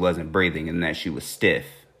that she wasn't breathing and that she was stiff.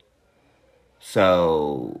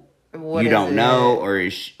 So you don't know, or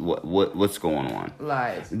is what's going on?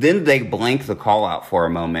 Lies. Then they blank the call out for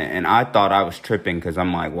a moment, and I thought I was tripping because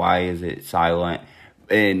I'm like, why is it silent?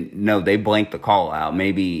 And no, they blanked the call out.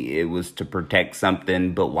 Maybe it was to protect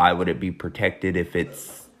something, but why would it be protected if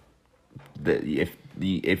it's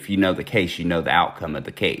if you know the case, you know the outcome of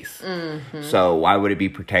the case. Mm-hmm. So why would it be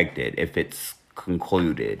protected if it's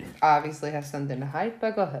concluded? Obviously has something to hide,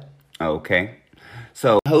 but go ahead. Okay.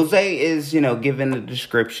 So Jose is, giving a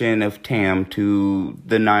description of Tam to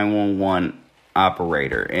the 911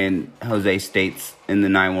 operator. And Jose states in the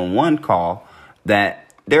 911 call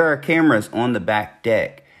that there are cameras on the back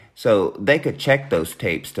deck. So they could check those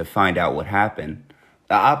tapes to find out what happened.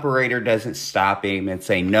 The operator doesn't stop him and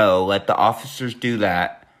say, no, let the officers do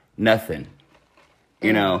that. Nothing.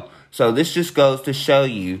 So this just goes to show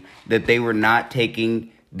you that they were not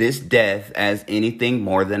taking this death as anything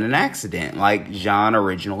more than an accident, like Jean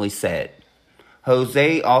originally said.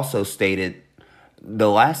 Jose also stated the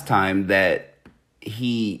last time that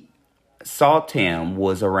he saw Tam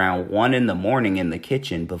was around 1 a.m. in the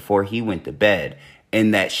kitchen before he went to bed,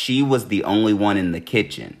 and that she was the only one in the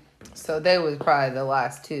kitchen. So they was probably the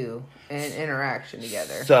last two in interaction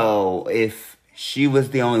together. So if she was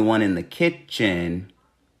the only one in the kitchen,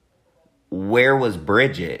 where was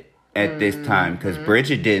Bridget at this time? Because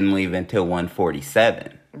Bridget didn't leave until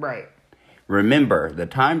 1:47. Right. Remember, the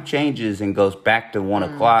time changes and goes back to 1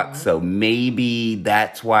 o'clock, so maybe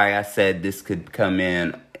that's why I said this could come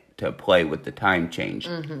in to play with the time change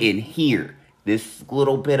in here. This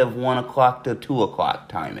little bit of 1 o'clock to 2 o'clock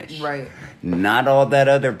time-ish. Right. Not all that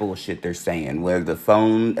other bullshit they're saying where the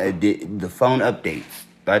phone updates.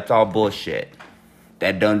 That's all bullshit.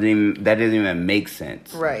 That doesn't even make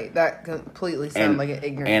sense. Right. That completely sounds like an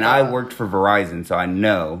ignorant And thought. I worked for Verizon, so I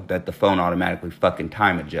know that the phone automatically fucking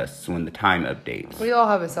time adjusts when the time updates. We all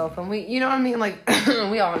have a cell phone. You know what I mean? Like,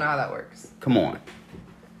 we all know how that works. Come on.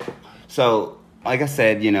 So, like I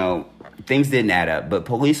said, things didn't add up, but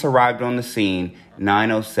police arrived on the scene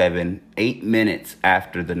 9:07, 8 minutes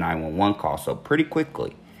after the 911 call, so pretty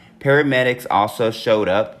quickly. Paramedics also showed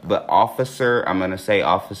up, but Officer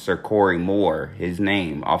Corey Moore, his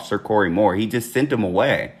name, Officer Corey Moore, he just sent him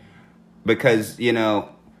away because,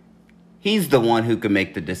 he's the one who can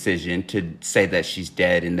make the decision to say that she's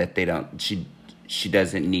dead and that she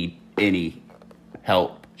doesn't need any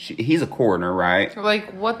help. He's a coroner, right?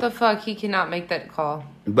 Like, what the fuck? He cannot make that call.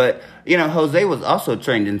 But, Jose was also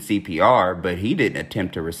trained in CPR, but he didn't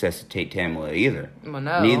attempt to resuscitate Tamala either. Well,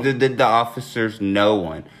 no. Neither did the officers, no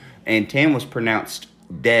one. And Tam was pronounced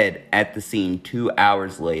dead at the scene 2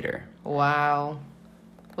 hours later. Wow.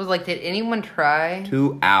 Did anyone try?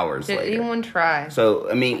 2 hours later. Did anyone try?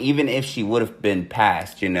 So, even if she would have been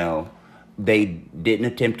passed, they didn't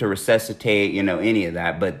attempt to resuscitate, any of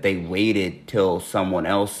that, but they waited till someone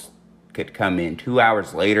else could come in 2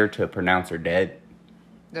 hours later to pronounce her dead.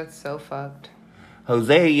 That's so fucked.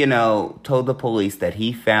 Jose, told the police that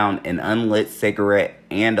he found an unlit cigarette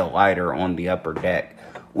and a lighter on the upper deck,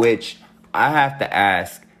 which I have to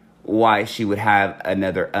ask why she would have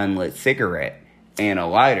another unlit cigarette and a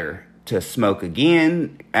lighter to smoke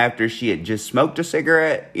again after she had just smoked a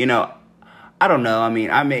cigarette. I don't know. I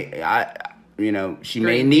mean, she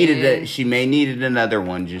may needed another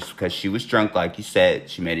one just because she was drunk, like you said.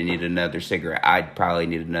 She may have needed another cigarette. I'd probably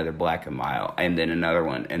need another Black and Mild, and then another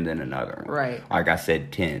one, and then another one. Right. Like I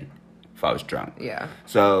said, 10 if I was drunk. Yeah.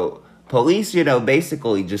 So police,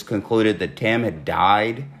 basically just concluded that Tam had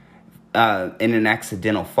died in an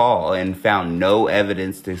accidental fall and found no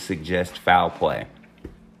evidence to suggest foul play.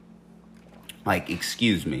 Like,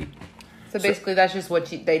 excuse me. So basically, that's just what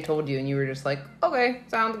they told you, and you were just like, okay,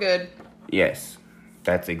 sounds good. Yes,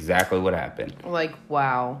 that's exactly what happened. Like,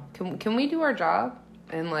 wow. Can we do our job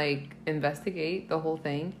and, like, investigate the whole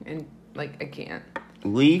thing? And, like, I can't.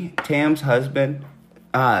 Lee, Tam's husband,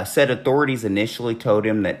 said authorities initially told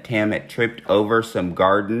him that Tam had tripped over some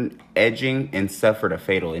garden edging and suffered a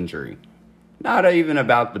fatal injury. Not even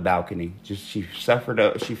about the balcony. Just she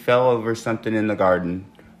fell over something in the garden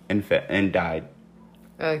and died.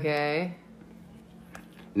 Okay.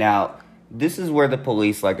 Now, this is where the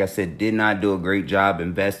police, like I said, did not do a great job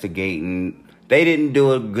investigating. They didn't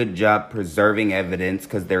do a good job preserving evidence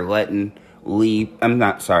because they're letting Jose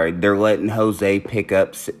pick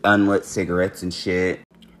up unlit cigarettes and shit.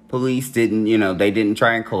 Police didn't, they didn't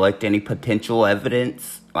try and collect any potential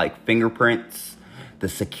evidence, like fingerprints, the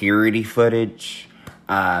security footage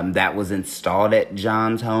that was installed at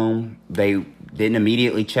John's home. They didn't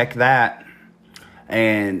immediately check that.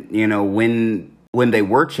 And, when they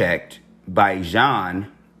were checked by Jean,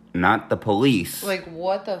 not the police. Like,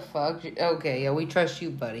 what the fuck? Okay, yeah, we trust you,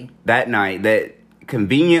 buddy. That night, that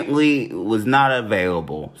conveniently was not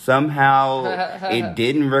available. Somehow, it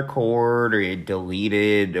didn't record, or it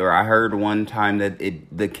deleted, or I heard one time that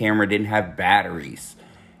the camera didn't have batteries.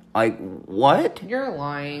 Like, what? You're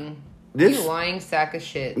lying. You lying sack of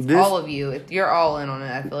shit. All of you. You're all in on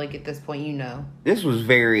it, I feel like, at this point, This was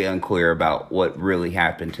very unclear about what really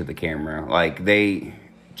happened to the camera. Like, they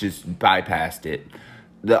just bypassed it.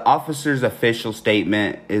 The officer's official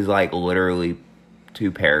statement is, like, literally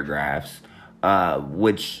 2 paragraphs,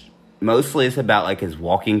 which mostly is about, like, his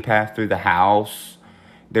walking path through the house.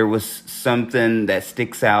 There was something that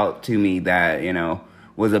sticks out to me that,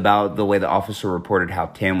 was about the way the officer reported how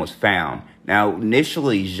Tam was found. Now,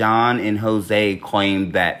 initially, Jean and Jose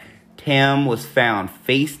claimed that Tam was found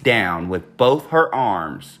face down with both her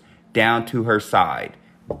arms down to her side.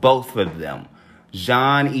 Both of them.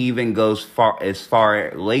 Jean even goes as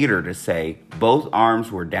far later to say both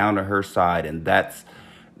arms were down to her side, and that's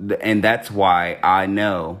why I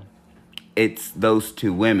know it's those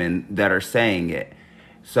 2 women that are saying it.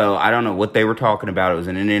 So I don't know what they were talking about. It was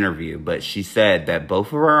in an interview, but she said that both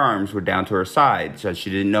of her arms were down to her side. So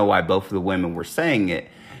she didn't know why both of the women were saying it,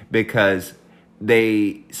 because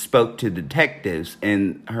they spoke to detectives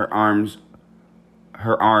and her arm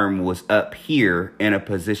was up here in a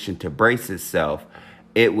position to brace itself.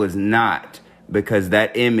 It was not, because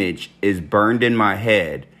that image is burned in my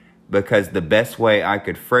head, because the best way I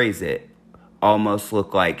could phrase it almost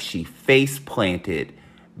looked like she face planted,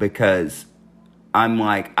 because I'm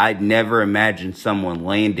like, I'd never imagined someone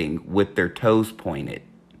landing with their toes pointed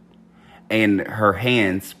and her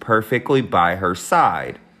hands perfectly by her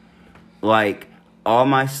side. Like, all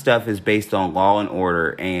my stuff is based on Law and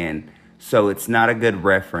Order, and so it's not a good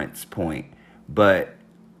reference point. But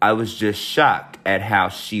I was just shocked at how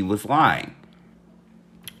she was lying.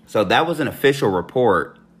 So that was an official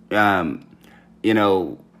report, that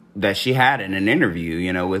she had in an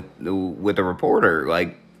interview, with a reporter.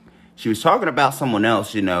 Like, she was talking about someone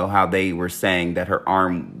else, how they were saying that her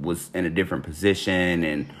arm was in a different position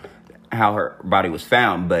and how her body was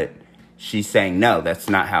found. But she's saying, no, that's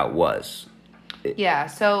not how it was. Yeah,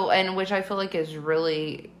 so, and which I feel like is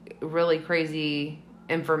really, really crazy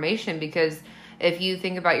information, because if you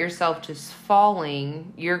think about yourself just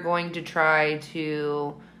falling, you're going to try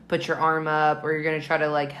to put your arm up, or you're going to try to,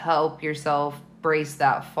 like, help yourself brace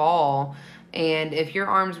that fall. And if your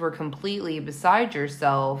arms were completely beside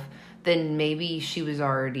yourself, then maybe she was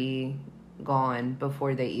already gone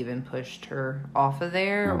before they even pushed her off of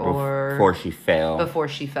there, or before she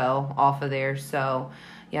fell off of there. So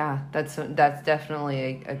yeah, that's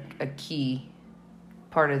definitely a key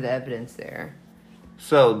part of the evidence there.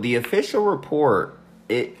 So the official report,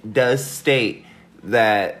 it does state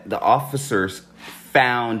that the officers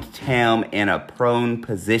found Tam in a prone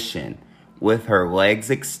position with her legs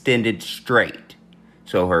extended straight.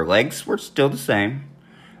 So her legs were still the same.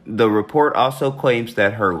 The report also claims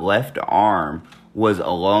that her left arm was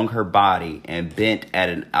along her body and bent at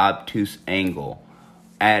an obtuse angle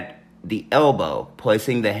at the elbow,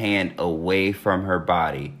 placing the hand away from her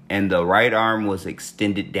body, and the right arm was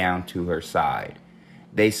extended down to her side.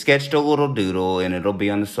 They sketched a little doodle, and it'll be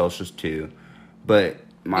on the socials too. But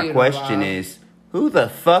my question is, who the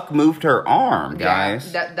fuck moved her arm,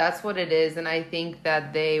 guys? Yeah, that's what it is, and I think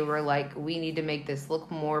that they were like, we need to make this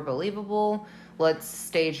look more believable. Let's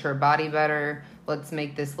stage her body better. Let's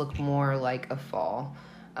make this look more like a fall.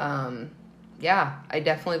 Yeah, I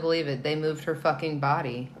definitely believe it. They moved her fucking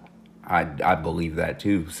body. I believe that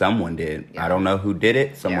too. Someone did. Yeah. I don't know who did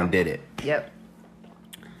it. Someone did it. Yep.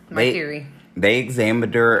 My theory. They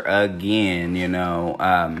examined her again,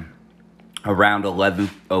 around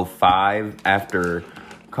 11:05 after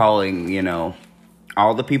calling,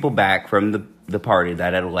 all the people back from the party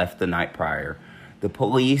that had left the night prior. The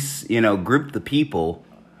police, grouped the people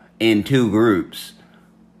in two groups.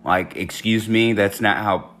 Like, excuse me, that's not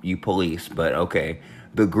how you police, but okay.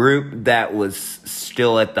 The group that was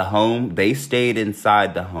still at the home, they stayed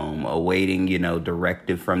inside the home, awaiting,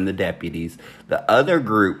 directive from the deputies. The other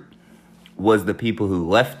group was the people who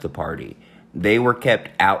left the party. They were kept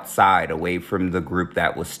outside, away from the group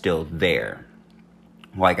that was still there.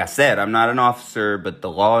 Like I said, I'm not an officer, but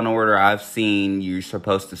the law and order I've seen, you're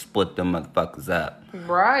supposed to split them motherfuckers up.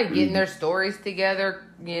 Right, getting their stories together,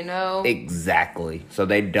 Exactly. So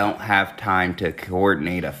they don't have time to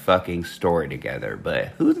coordinate a fucking story together. But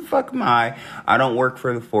who the fuck am I? I don't work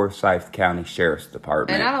for the Forsyth County Sheriff's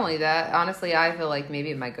Department. And not only that, honestly, I feel like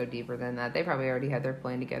maybe it might go deeper than that. They probably already had their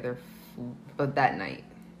plan together, but that night.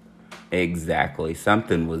 Exactly.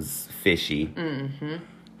 Something was fishy. Mm-hmm.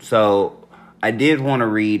 So I did want to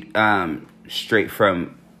read straight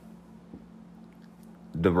from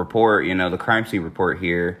the report, the crime scene report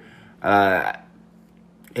here.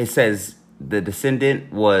 It says the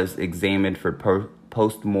descendant was examined for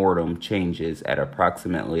post-mortem changes at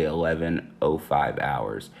approximately 11:05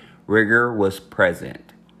 hours. Rigor was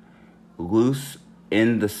present, loose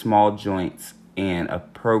in the small joints and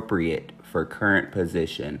appropriate for current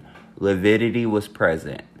position. Lividity was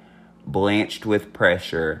present, blanched with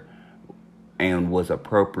pressure, and was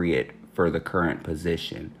appropriate for the current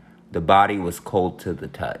position. The body was cold to the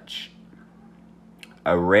touch.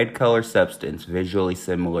 A red-colored substance, visually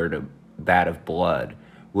similar to that of blood,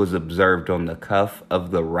 was observed on the cuff of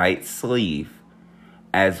the right sleeve,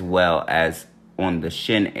 as well as on the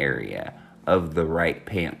shin area of the right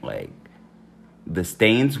pant leg. The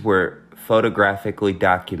stains were photographically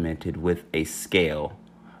documented with a scale.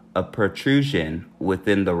 A protrusion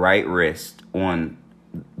within the right wrist on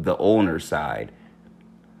the ulnar side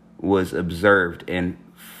was observed and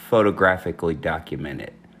photographically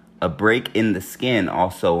documented. A break in the skin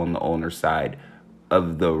also on the ulnar side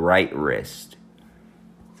of the right wrist.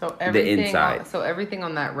 So everything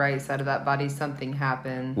on that right side of that body, something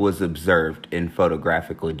happened. Was observed and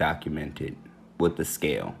photographically documented with the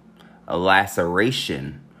scale. A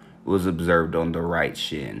laceration was observed on the right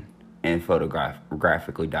shin and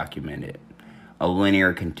photographically documented. A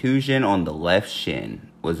linear contusion on the left shin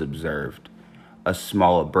was observed. A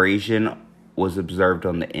small abrasion was observed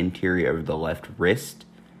on the interior of the left wrist.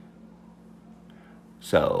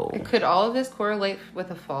 So, could all of this correlate with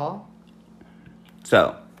a fall?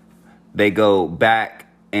 So, they go back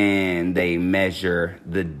and they measure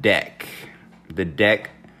the deck. The deck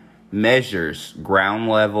measures ground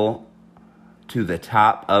level to the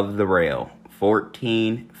top of the rail,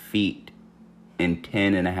 14 feet and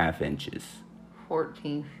 10.5 inches.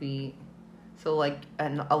 14 feet. So, like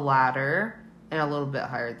a ladder and a little bit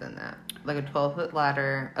higher than that. Like a 12-foot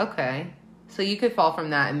ladder. Okay. So you could fall from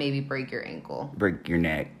that and maybe break your ankle. Break your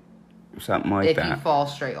neck. Something like that. If you fall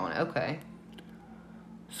straight on it. Okay.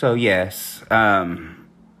 So, yes.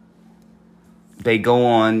 They go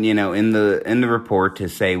on, in the report to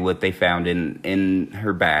say what they found in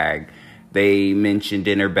her bag. They mentioned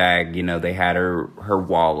in her bag, they had her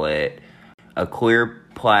wallet, a clear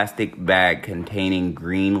plastic bag containing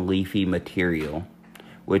green leafy material,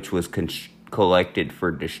 which was collected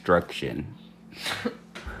for destruction.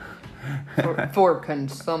 for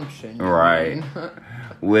consumption. Right.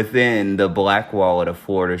 Within the black wallet of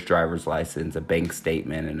Florida's driver's license, a bank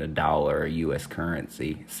statement, and $1, a U.S.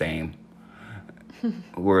 currency, same,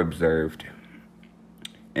 were observed.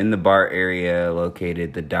 In the bar area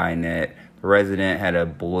located the dinette, the resident had a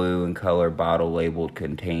blue and color bottle labeled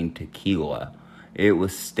contained tequila. It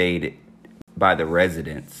was stated by the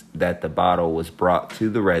residents that the bottle was brought to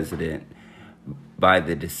the resident by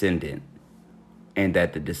the descendant. and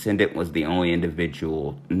that the descendant was the only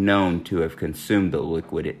individual known to have consumed the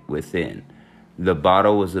liquid within. The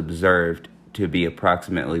bottle was observed to be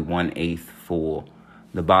approximately 1/8 full.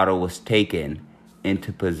 The bottle was taken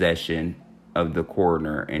into possession of the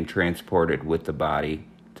coroner and transported with the body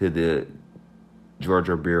to the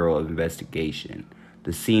Georgia Bureau of Investigation.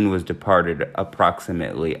 The scene was departed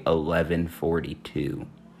approximately 11:42.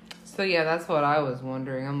 So yeah, that's what I was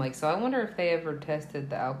wondering. I'm like, so I wonder if they ever tested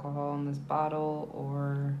the alcohol in this bottle,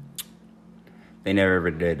 or They never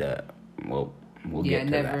ever did. We'll get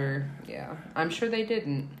to that. Yeah, I'm sure they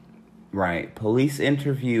didn't. Right. Police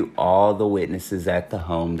interview all the witnesses at the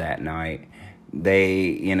home that night.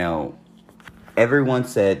 They, everyone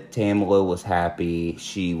said Tamala was happy.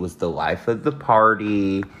 She was the life of the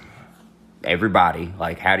party. Everybody,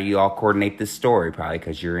 like, how do you all coordinate this story? Probably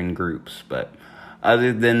because you're in groups. But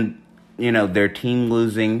other than, their team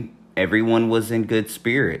losing, everyone was in good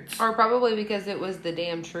spirits. Or probably because it was the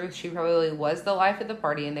damn truth. She probably was the life of the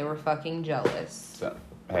party and they were fucking jealous. So,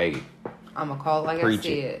 hey. I'm going to call it like I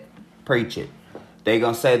see it. Preach it. They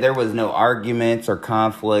gonna say there was no arguments or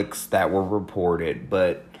conflicts that were reported.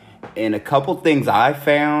 But in a couple things I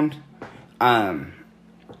found,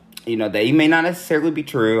 they may not necessarily be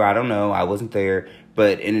true. I don't know. I wasn't there.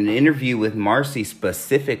 But in an interview with Marcy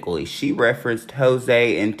specifically, she referenced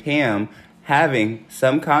Jose and Tam having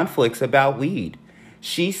some conflicts about weed.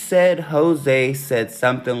 She said Jose said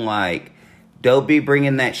something like, "Don't be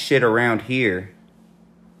bringing that shit around here."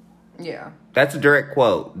 Yeah. That's a direct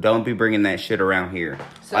quote. "Don't be bringing that shit around here."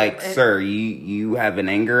 So sir, you have an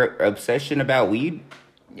anger obsession about weed?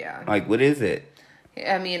 Yeah. Like, what is it?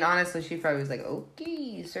 I mean, honestly, she probably was like,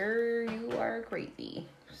 "Okay, sir, you are crazy."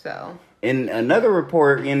 So. In another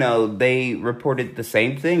report, they reported the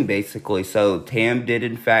same thing, basically. So, Tam did,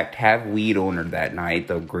 in fact, have weed on her that night,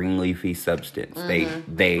 the green leafy substance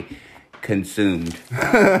they consumed.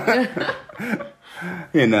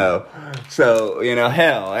 So,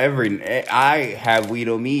 hell, I have weed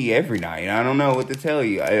on me every night. I don't know what to tell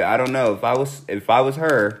you. I don't know. If I was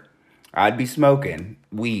her, I'd be smoking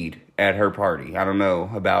weed at her party. I don't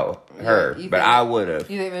know about her, but I would have.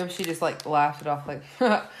 You think maybe she just laughed it off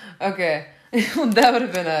okay. That would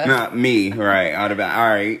have been Not me, right. I would have been, all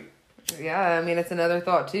right. Yeah, I mean, it's another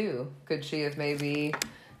thought too. Could she have maybe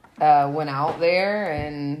went out there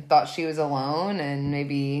and thought she was alone and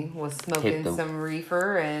maybe was smoking some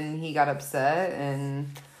reefer and he got upset? And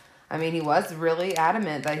I mean, he was really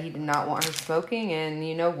adamant that he did not want her smoking.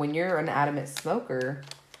 And when you're an adamant smoker,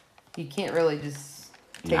 you can't really just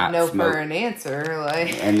take no for an answer.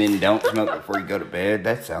 And then don't smoke before you go to bed.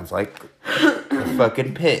 That sounds like the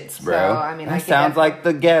fucking pits, bro. So, I mean, that sounds like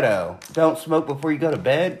the ghetto. Don't smoke before you go to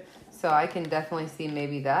bed. So I can definitely see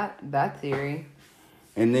maybe that theory.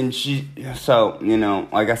 And then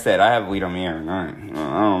like I said, I have weed on me every night. I don't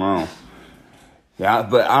know. Yeah,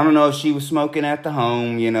 but I don't know if she was smoking at the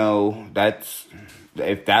home,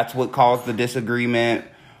 if that's what caused the disagreement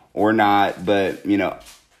or not. But,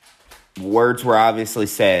 words were obviously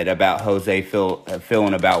said about Jose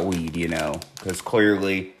feeling about weed, because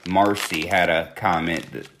clearly Marcy had a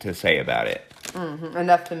comment to say about it. Mm-hmm.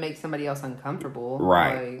 Enough to make somebody else uncomfortable.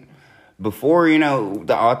 Right. Before,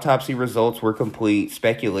 the autopsy results were complete,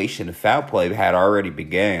 speculation of foul play had already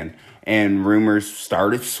begun, and rumors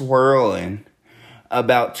started swirling.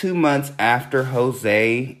 About 2 months after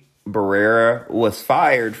Jose Barrera was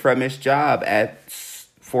fired from his job as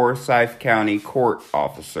Forsyth County court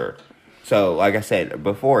officer. So, like I said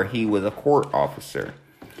before, he was a court officer.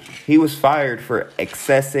 He was fired for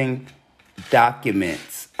accessing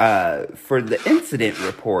documents for the incident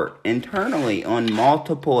report internally on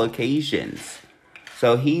multiple occasions.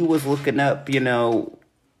 So he was looking up, No,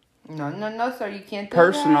 sir, you can't do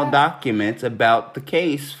personal that. documents about the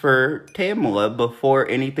case for Tamala before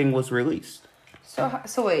anything was released.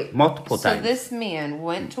 So wait. Multiple times. So this man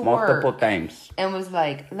went to multiple work times and was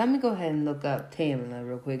like, "Let me go ahead and look up Tamala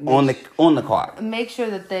real quick. On the clock. Make sure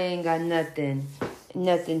that they ain't got nothing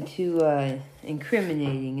too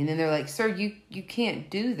incriminating." And then they're like, "Sir, you can't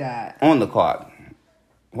do that." On the clock.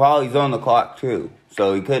 While he's on the clock too.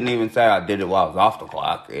 So he couldn't even say I did it while I was off the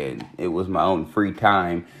clock, and it was my own free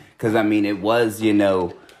time. Because I mean, it was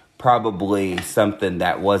probably something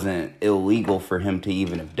that wasn't illegal for him to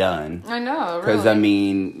even have done. I know, really. Because, I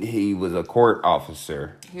mean, he was a court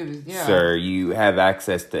officer. He was, yeah. Sir, you have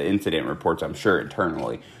access to incident reports, I'm sure,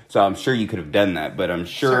 internally. So I'm sure you could have done that, but I'm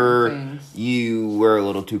sure you were a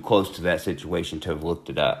little too close to that situation to have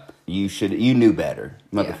looked it up. You knew better,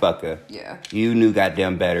 motherfucker. Yeah. You knew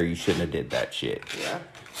goddamn better. You shouldn't have did that shit. Yeah.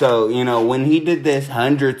 So, when he did this,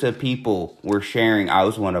 hundreds of people were sharing. I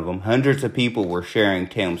was one of them. Hundreds of people were sharing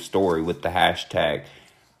Tim's story with the hashtag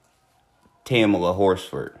Tamala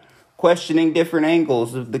Horsford, questioning different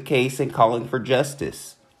angles of the case and calling for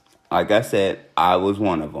justice. Like I said, I was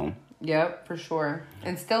one of them. Yep, for sure.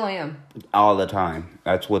 And still am. All the time.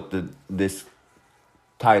 That's what this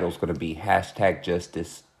title's going to be. Hashtag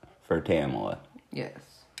justice for Tamala. Yes.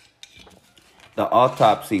 The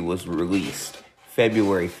autopsy was released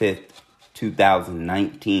February 5th,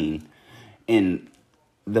 2019. In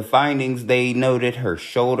the findings, they noted her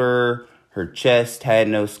shoulder, her chest had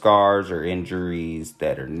no scars or injuries,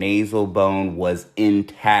 that her nasal bone was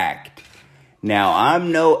intact. Now,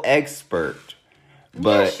 I'm no expert,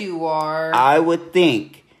 but yes, you are. I would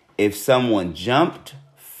think if someone jumped,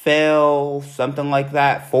 fell, something like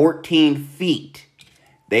that, 14 feet,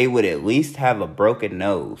 they would at least have a broken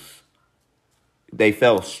nose. They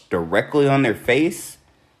fell directly on their face.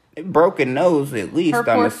 Broken nose, at least, her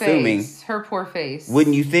I'm assuming. Her poor face.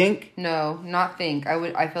 Wouldn't you think? No, not think.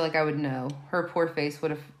 I feel like I would know. Her poor face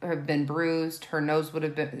would have been bruised. Her nose would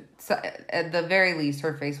have been, at the very least,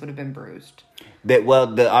 her face would have been bruised.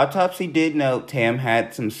 The autopsy did note Tam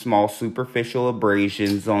had some small superficial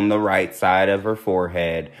abrasions on the right side of her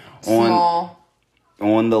forehead. Small.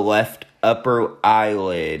 On the left upper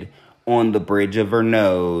eyelid, on the bridge of her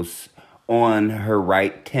nose, on her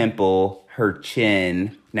right temple, her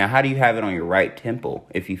chin. Now, how do you have it on your right temple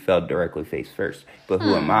if you fell directly face first? But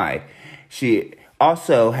who am I? She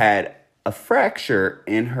also had a fracture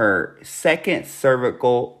in her second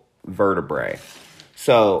cervical vertebrae.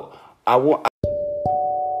 So,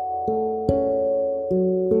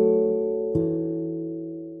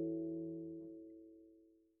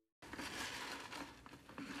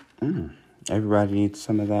 everybody needs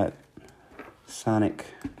some of that Sonic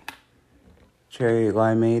cherry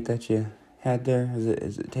limeade that you had there.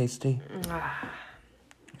 Is it tasty?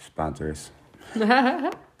 Sponsor us.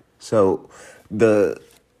 So, the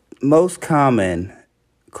most common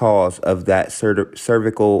cause of that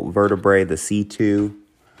cervical vertebrae, the C2,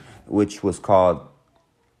 which was called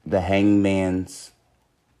the hangman's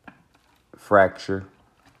fracture.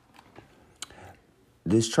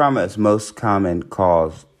 This trauma is most common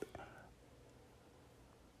caused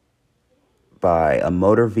by a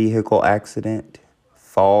motor vehicle accident,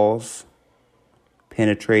 falls,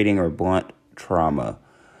 penetrating or blunt trauma,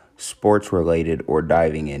 sports-related or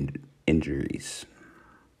diving injuries.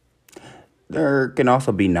 There can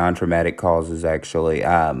also be non-traumatic causes, actually,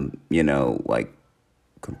 like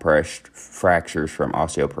compressed fractures from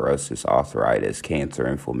osteoporosis, arthritis, cancer,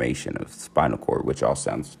 inflammation of spinal cord, which all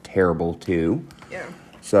sounds terrible, too. Yeah.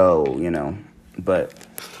 So, but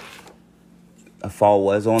a fall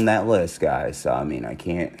was on that list, guys. So, I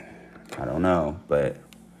don't know. But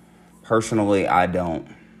personally, I don't.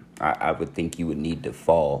 I would think you would need to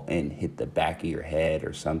fall and hit the back of your head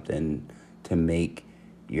or something to make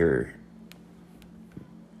your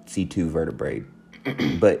C2 vertebrae.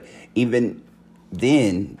 But even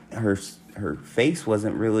then, her face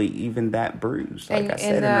wasn't really even that bruised. Like I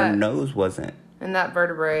said, and her nose wasn't. And that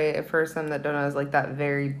vertebrae, for some that don't know, is like that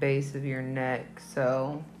very base of your neck.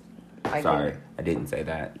 So, Sorry, I didn't say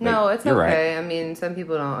that. No, it's okay. Right. Some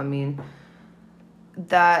people don't.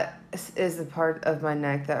 That is the part of my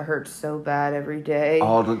neck that hurts so bad every day.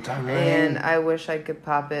 All the time. And I wish I could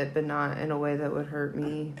pop it, but not in a way that would hurt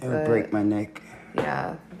me. It would break my neck.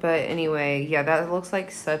 Yeah. But anyway, yeah, that looks like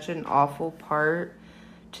such an awful part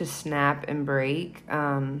to snap and break.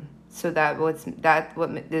 So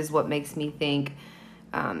what makes me think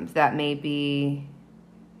that maybe,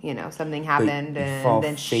 something happened, but you and fall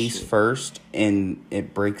then face first and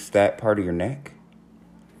it breaks that part of your neck,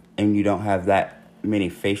 and you don't have that many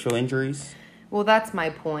facial injuries. Well, that's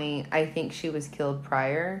my point. I think she was killed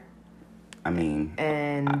prior. And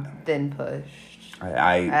then pushed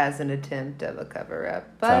as an attempt of a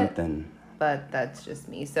cover-up. But that's just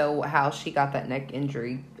me. So how she got that neck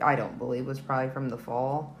injury, I don't believe was probably from the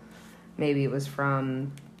fall. Maybe it was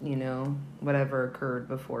from, whatever occurred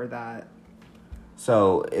before that.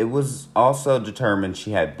 So it was also determined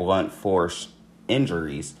she had blunt force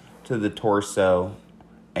injuries to the torso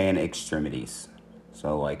and extremities.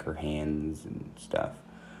 So like her hands and stuff.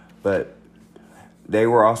 But they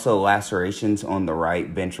were also lacerations on the right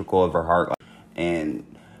ventricle of her heart. And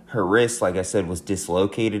her wrist, like I said, was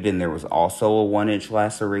dislocated, and there was also a 1-inch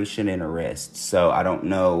laceration in her wrist. So I don't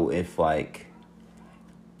know if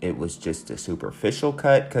it was just a superficial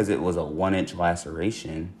cut because it was a 1-inch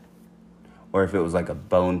laceration, or if it was like a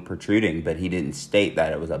bone protruding, but he didn't state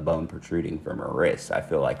that it was a bone protruding from her wrist. I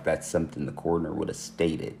feel like that's something the coroner would have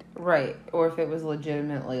stated. Right. Or if it was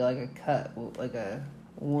legitimately like a cut, like a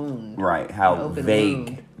wound. Right. How vague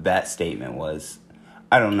wound. that statement was.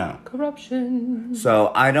 I don't know. Corruption.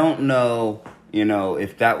 So I don't know,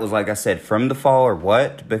 if that was, like I said, from the fall or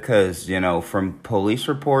what, because, from police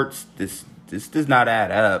reports, this does not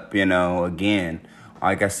add up, again.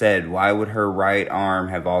 Like I said, why would her right arm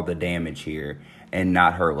have all the damage here and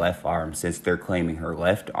not her left arm, since they're claiming her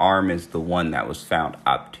left arm is the one that was found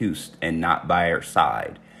obtuse and not by her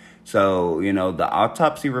side? So, the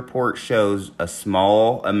autopsy report shows a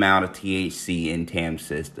small amount of THC in Tam's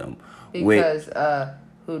system. Because,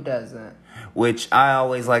 who doesn't? Which I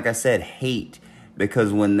always, like I said, hate.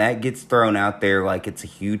 Because when that gets thrown out there like it's a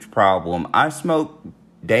huge problem, I smoke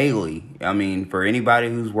daily. I mean, for anybody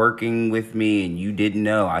who's working with me and you didn't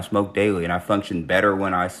know, I smoke daily and I function better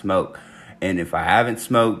when I smoke. And if I haven't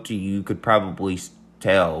smoked, you could probably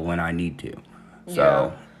tell when I need to.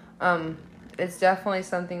 So, it's definitely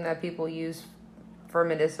something that people use for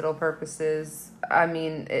medicinal purposes. I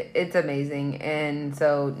mean, it's amazing. And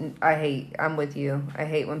so I'm with you. I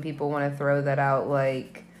hate when people want to throw that out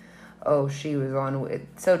like, oh, she was on,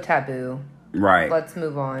 it's so taboo. Right. Let's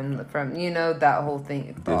move on from, that whole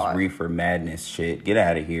thing. This reefer madness shit. Get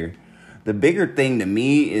out of here. The bigger thing to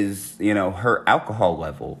me is, her alcohol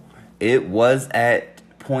level. It was at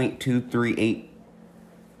 0.238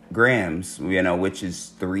 grams, which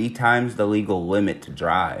is 3 times the legal limit to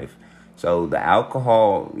drive. So the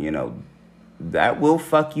alcohol, that will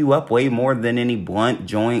fuck you up way more than any blunt,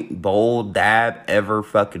 joint, bowl, dab ever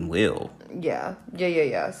fucking will. Yeah.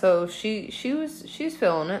 So she's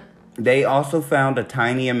feeling it. They also found a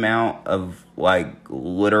tiny amount of,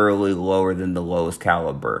 literally lower than the lowest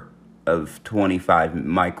caliber of 25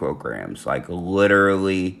 micrograms.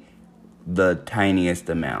 Literally the tiniest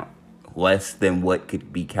amount. Less than what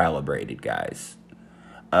could be calibrated, guys.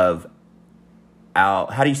 Of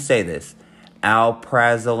how do you say this?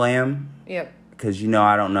 Alprazolam? Yep. Because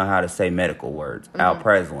I don't know how to say medical words. Mm-hmm.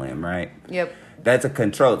 Alprazolam, right? Yep. That's a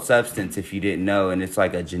controlled substance if you didn't know, and it's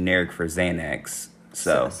like a generic for Xanax.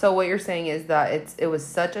 So what you're saying is that it was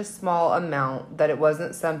such a small amount that it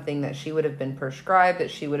wasn't something that she would have been prescribed,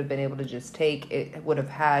 that she would have been able to just take. It would have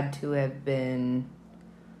had to have been...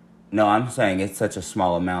 No, I'm saying it's such a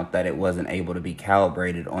small amount that it wasn't able to be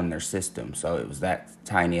calibrated on their system. So it was that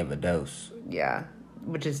tiny of a dose. Yeah,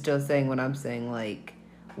 which is still saying what I'm saying.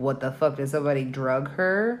 What the fuck? Did somebody drug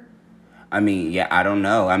her? I mean, yeah, I don't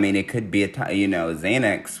know. I mean, it could be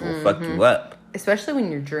Xanax will fuck you up. Especially when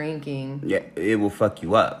you're drinking. Yeah, it will fuck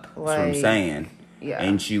you up. That's what I'm saying. Yeah.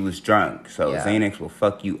 And she was drunk. So Xanax will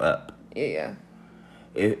fuck you up. Yeah.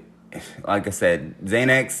 Like I said,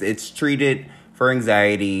 Xanax, it's treated for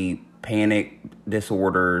anxiety, panic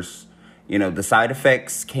disorders. The side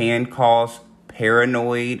effects can cause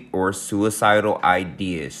paranoid or suicidal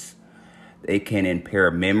ideas. It can impair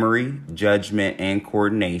memory, judgment, and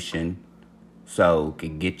coordination. So it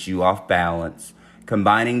can get you off balance.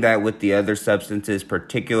 Combining that with the other substances,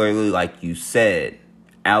 particularly, like you said,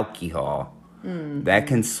 alcohol, that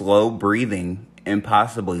can slow breathing and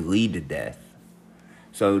possibly lead to death.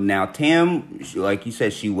 So now Tam, like you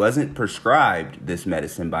said, she wasn't prescribed this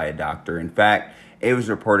medicine by a doctor. In fact, it was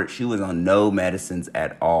reported she was on no medicines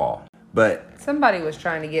at all. But somebody was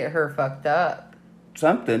trying to get her fucked up.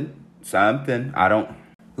 Something.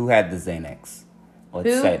 Who had the Xanax?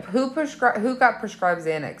 Who got prescribed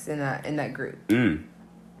Xanax in that group? Can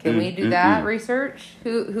we do that research?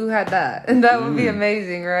 Who had that? And that would be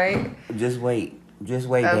amazing, right? Just wait,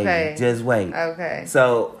 okay. baby. Just wait. Okay.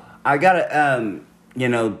 So I gotta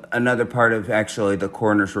another part of actually the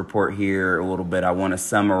coroner's report here a little bit. I want to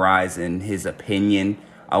summarize in his opinion.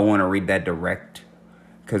 I want to read that direct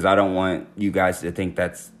because I don't want you guys to think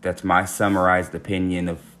that's my summarized opinion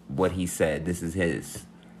of what he said. This is his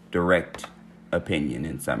direct opinion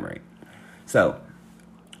in summary. So,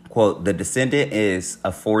 quote, the descendant is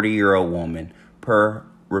a 40-year-old woman per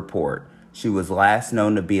report. She was last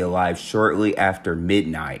known to be alive shortly after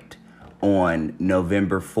midnight on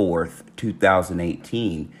November 4th,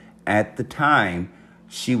 2018. At the time,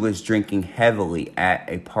 she was drinking heavily at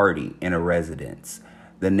a party in a residence.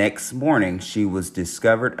 The next morning, she was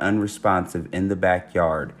discovered unresponsive in the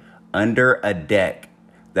backyard under a deck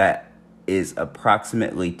that is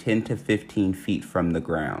approximately 10 to 15 feet from the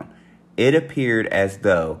ground. It appeared as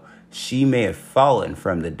though she may have fallen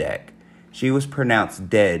from the deck. She was pronounced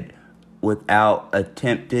dead without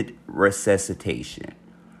attempted resuscitation.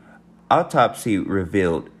 Autopsy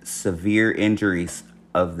revealed severe injuries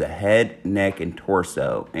of the head, neck, and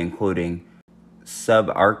torso, including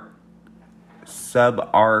So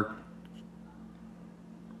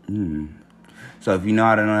if you know,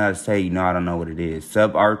 I don't know how to say, you know, I don't know what it is.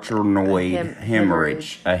 Subarachnoid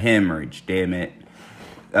hemorrhage. A hemorrhage, damn it.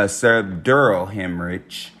 a subdural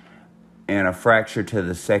hemorrhage, and a fracture to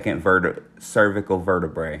the second cervical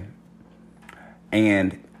vertebrae,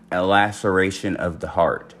 and a laceration of the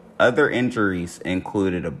heart. Other injuries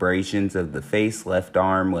included abrasions of the face, left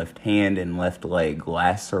arm, left hand, and left leg,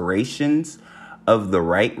 lacerations of the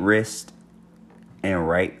right wrist and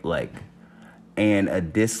right leg, and a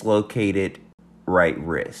dislocated right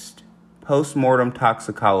wrist. Post-mortem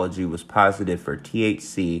toxicology was positive for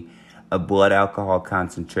THC, a blood alcohol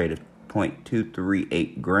concentrate of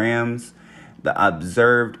 0.238 grams. The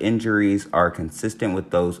observed injuries are consistent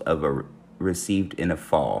with those of received in a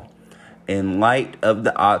fall. In light of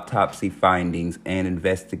the autopsy findings and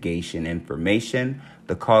investigation information,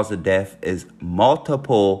 the cause of death is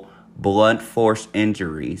multiple blunt force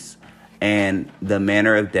injuries, and the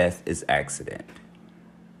manner of death is accident.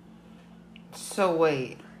 So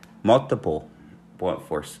wait. Multiple blunt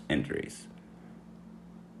force injuries.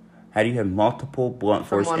 How do you have multiple blunt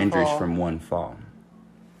force injuries from one fall?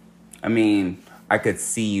 I mean, I could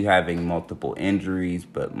see you having multiple injuries,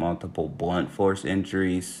 but multiple blunt force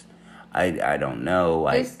injuries, I don't know.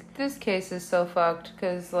 This case is so fucked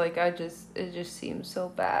because it just seems so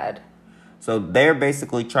bad. So they're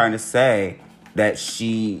basically trying to say that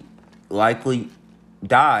she likely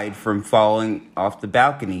died from falling off the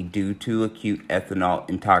balcony due to acute ethanol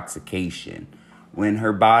intoxication. When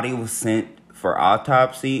her body was sent for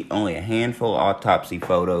autopsy, only a handful of autopsy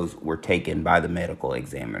photos were taken by the medical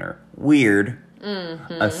examiner. Weird.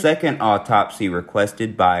 Mm-hmm. A second autopsy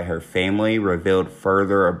requested by her family revealed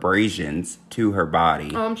further abrasions to her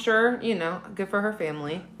body. Oh, I'm sure, good for her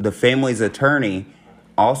family. The family's attorney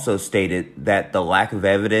also stated that the lack of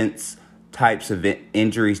evidence, types of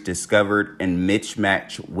injuries discovered, and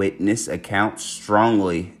mismatched witness accounts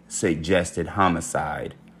strongly suggested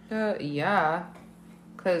homicide. Yeah.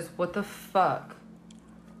 Because what the fuck?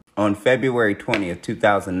 On February 20th,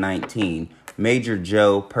 2019, Major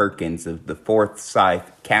Joe Perkins of the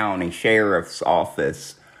Forsyth County Sheriff's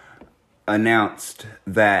Office announced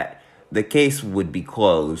that the case would be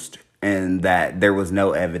closed and that there was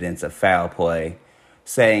no evidence of foul play,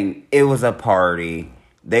 saying it was a party,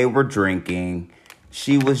 they were drinking,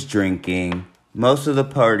 she was drinking, most of the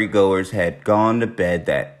partygoers had gone to bed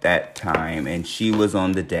that time, and she was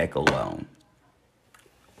on the deck alone.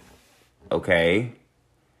 Okay?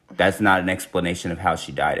 That's not an explanation of how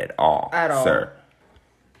she died at all. At all. Sir.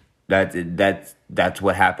 That's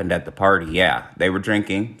what happened at the party. Yeah. They were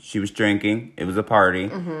drinking. She was drinking. It was a party.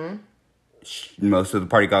 Mm-hmm. Most of the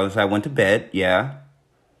party goers went to bed. Yeah.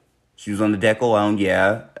 She was on the deck alone.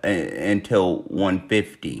 Yeah. Until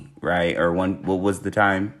 1:50, right? Or what was the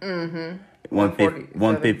time? Mm-hmm.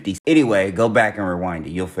 1:50. Anyway, go back and rewind it.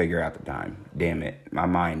 You'll figure out the time. Damn it. My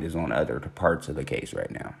mind is on other parts of the case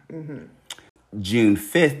right now. Mm-hmm. June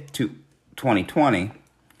 5th, 2020,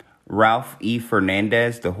 Ralph E.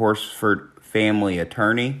 Fernandez, the Horsford family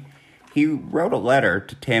attorney, he wrote a letter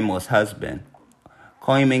to Tamla's husband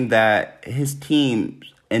claiming that his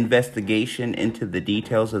team's investigation into the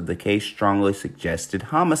details of the case strongly suggested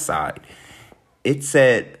homicide. It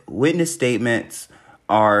said witness statements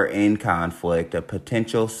are in conflict. A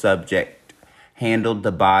potential subject handled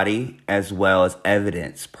the body as well as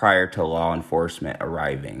evidence prior to law enforcement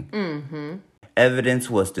arriving. Mm-hmm. Evidence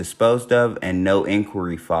was disposed of and no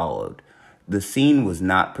inquiry followed. The scene was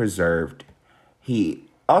not preserved. He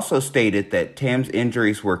also stated that Tam's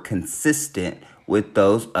injuries were consistent with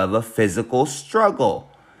those of a physical struggle,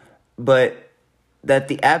 but that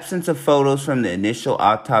the absence of photos from the initial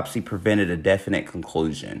autopsy prevented a definite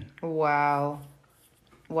conclusion. Wow.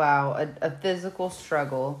 A physical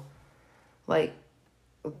struggle. Like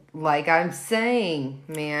I'm saying,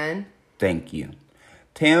 man. Thank you.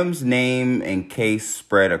 Tam's name and case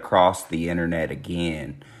spread across the internet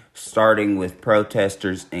again, starting with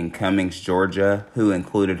protesters in Cummings, Georgia, who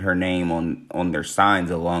included her name on their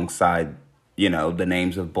signs alongside, the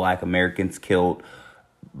names of Black Americans killed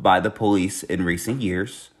by the police in recent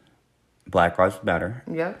years. Black Lives Matter.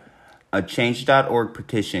 Yep. A Change.org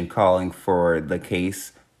petition calling for the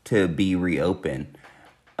case to be reopened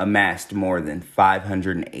amassed more than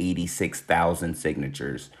 586,000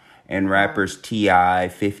 signatures. And rappers T.I.,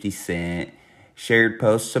 50 Cent shared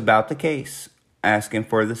posts about the case, asking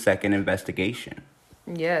for the second investigation.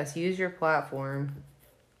 Yes, use your platform.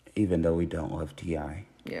 Even though we don't love T.I.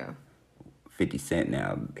 Yeah. 50 Cent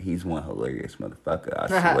now, he's one hilarious motherfucker, I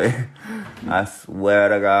swear. I swear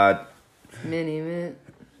to God. Mini Mint.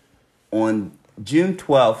 On June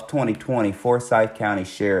 12, 2020, Forsyth County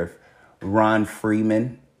Sheriff Ron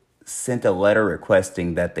Freeman sent a letter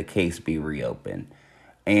requesting that the case be reopened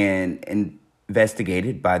and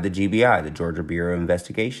investigated by the GBI, the Georgia Bureau of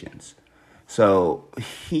Investigations. So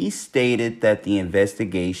he stated that the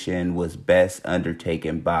investigation was best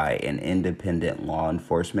undertaken by an independent law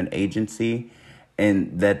enforcement agency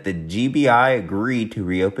and that the GBI agreed to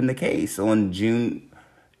reopen the case on June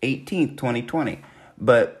 18th, 2020,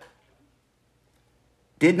 but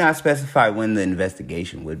did not specify when the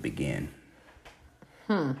investigation would begin.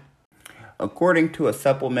 According to a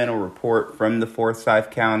supplemental report from the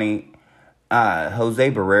Forsyth County,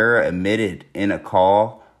 Jose Barrera admitted in a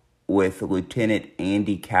call with Lieutenant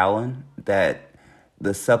Andy Callan that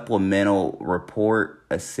the supplemental report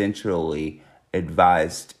essentially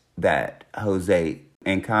advised that Jose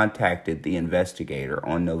and contacted the investigator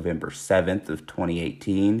on November 7th of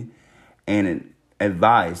 2018 and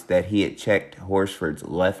advised that he had checked Horsford's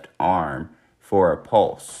left arm for a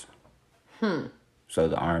pulse. So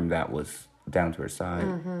the arm that was down to her side,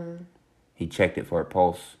 he checked it for a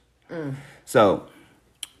pulse. So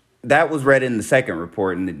that was read in the second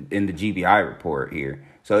report, in the GBI report here.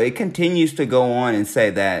 So it continues to go on and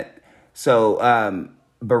say that,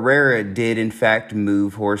 Barrera did in fact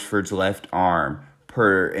move Horsford's left arm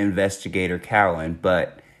per investigator Callan,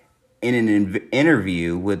 but in an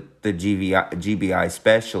interview with the GBI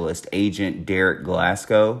specialist, Agent Derek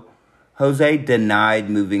Glasgow, Jose denied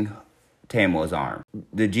moving Tamla's arm.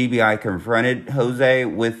 The GBI confronted Jose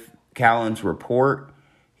with Callan's report.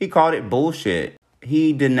 He called it bullshit.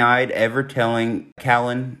 He denied ever telling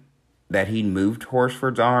Callan that he'd moved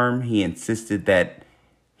Horsford's arm. He insisted that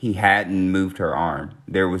he hadn't moved her arm.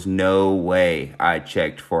 There was no way I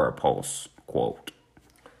checked for a pulse, quote.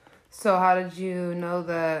 So how did you know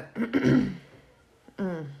that?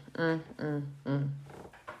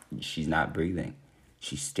 She's not breathing.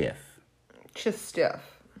 She's stiff. She's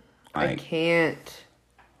stiff. I can't.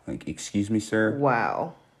 Excuse me, sir?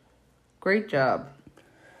 Wow. Great job.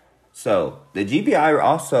 So, the GBI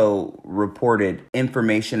also reported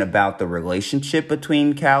information about the relationship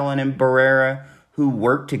between Callan and Barrera, who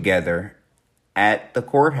worked together at the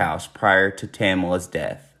courthouse prior to Tamla's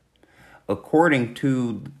death. According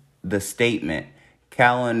to the statement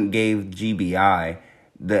Callan gave GBI,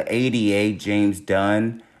 the ADA James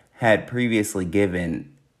Dunn had previously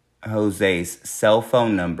given Jose's cell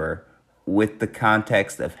phone number with the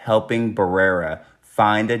context of helping Barrera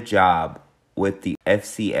find a job with the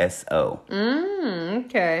FCSO.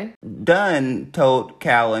 Okay. Dunn told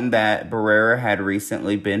Callan that Barrera had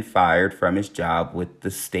recently been fired from his job with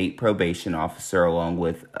the state probation officer along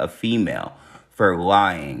with a female for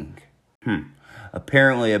lying.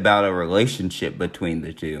 Apparently about a relationship between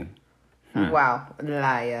the two. Wow.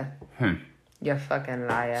 Liar. You're fucking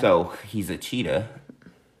liar. So, he's a cheetah.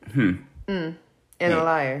 And a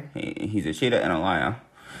liar. He's a cheetah and a liar.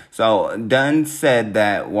 So, Dunn said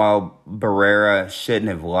that while Barrera shouldn't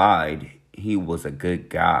have lied, he was a good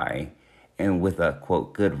guy and with a,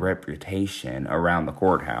 quote, good reputation around the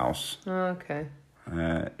courthouse. Okay.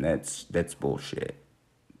 That's bullshit.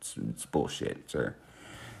 It's bullshit, sir.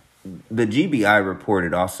 The GBI report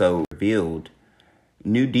had also revealed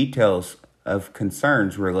new details of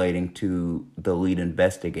concerns relating to the lead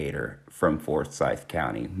investigator from Forsyth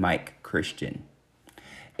County, Mike Christian.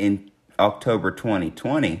 In October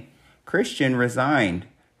 2020, Christian resigned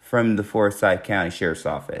from the Forsyth County Sheriff's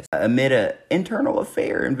Office amid an internal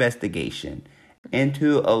affair investigation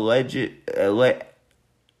into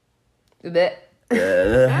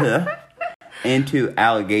into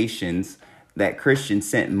allegations that Christian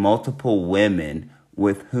sent multiple women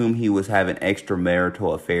with whom he was having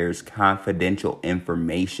extramarital affairs confidential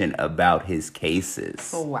information about his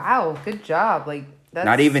cases. Oh, wow. Good job. That's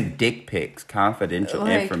not even dick pics, confidential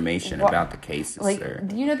information about the cases, sir.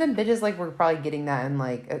 You know them bitches, we're probably getting that and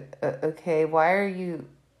okay, why are you...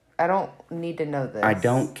 I don't need to know this. I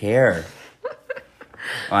don't care.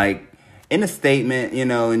 In a statement, in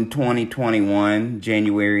 2021,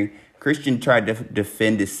 January, Christian tried to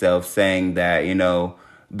defend himself, saying that,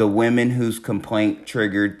 the women whose complaint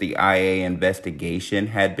triggered the IA investigation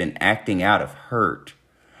had been acting out of hurt.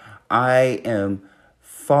 I am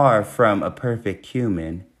far from a perfect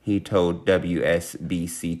human, he told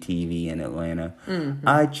WSBC-TV in Atlanta.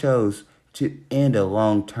 I chose to end a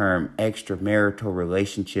long-term extramarital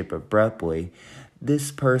relationship abruptly.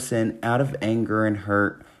 This person, out of anger and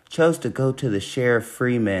hurt, chose to go to the Sheriff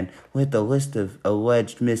Freeman with a list of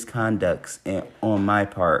alleged misconducts on my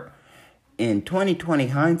part. In 2020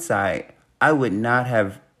 hindsight, I would not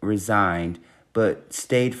have resigned, but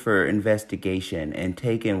stayed for investigation and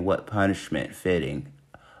taken what punishment fitting,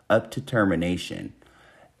 up to termination.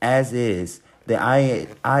 As is, the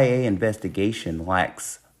IA investigation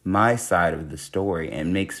lacks my side of the story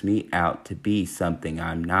and makes me out to be something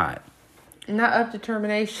I'm not. Not up to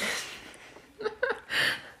termination.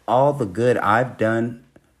 all the good I've done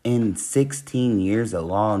in 16 years of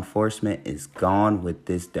law enforcement is gone with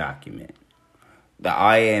this document. The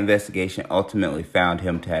IA investigation ultimately found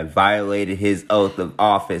him to have violated his oath of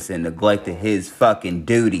office and neglected his fucking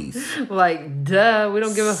duties. Like, duh, we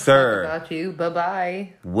don't give a fuck about you. Bye-bye.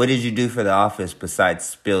 What did you do for the office besides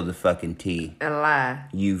spill the fucking tea? And lie.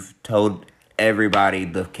 You've told everybody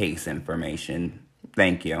the case information.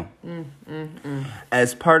 Thank you.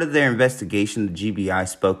 As part of their investigation, the GBI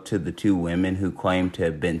spoke to the two women who claimed to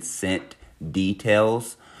have been sent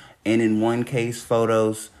details, and in one case,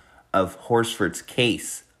 photos of Horsford's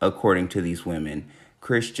case. According to these women,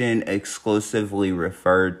 Christian exclusively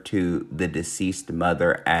referred to the deceased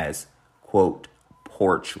mother as, quote,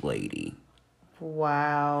 porch lady.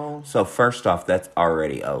 Wow. So first off, that's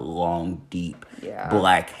already a long, deep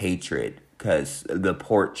black hatred. Because the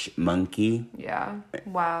porch monkey. Yeah.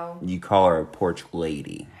 Wow. You call her a porch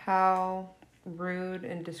lady. How rude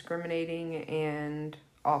and discriminating and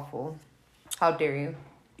awful. How dare you?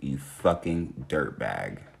 You fucking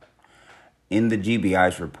dirtbag. In the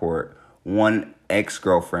GBI's report, one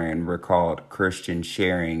ex-girlfriend recalled Christian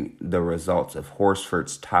sharing the results of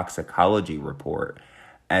Horsford's toxicology report,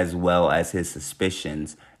 as well as his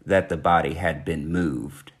suspicions that the body had been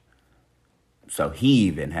moved. So he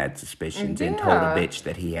even had suspicions and told a bitch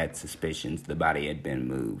that he had suspicions the body had been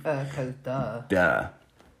moved. 'Cause duh. Duh.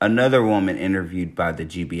 Another woman interviewed by the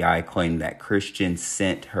GBI claimed that Christian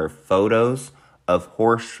sent her photos of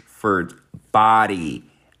Horsford's body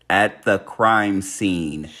at the crime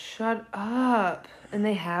scene. Shut up. And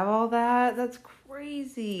they have all that? That's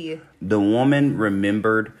crazy. The woman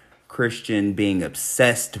remembered Christian being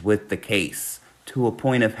obsessed with the case to a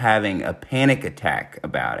point of having a panic attack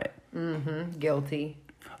about it. Guilty.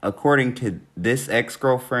 According to this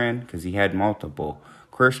ex-girlfriend, because he had multiple,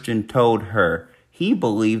 Christian told her he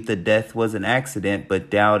believed the death was an accident, but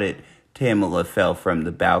doubted Tamala fell from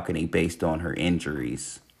the balcony based on her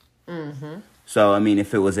injuries. So, I mean,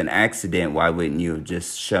 if it was an accident, why wouldn't you have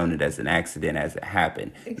just shown it as an accident as it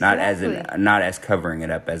happened? Exactly. Not as covering it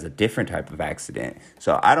up as a different type of accident.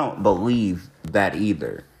 So I don't believe that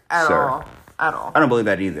either, sir. At all. I don't believe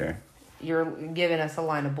that either. You're giving us a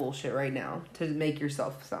line of bullshit right now to make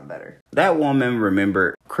yourself sound better. That woman,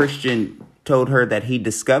 remember, Christian told her that he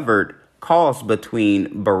discovered calls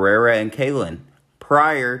between Barrera and Kaylin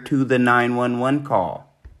prior to the 911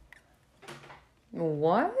 call.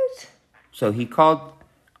 What? So he called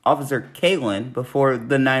Officer Kaylin before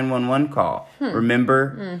the 911 call.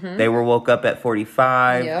 Remember? They were woke up at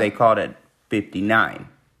 45. Yep. They called at 59.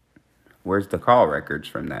 Where's the call records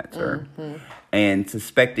from that, sir? And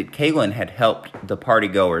suspected Kaylin had helped the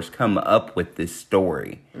partygoers come up with this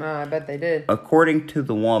story. I bet they did. According to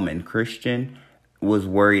the woman, Christian was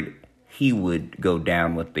worried he would go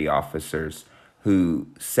down with the officers who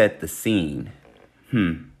set the scene.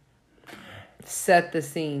 Set the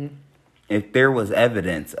scene. If there was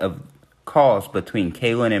evidence of calls between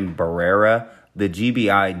Kaylin and Barrera, the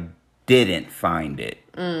GBI didn't find it.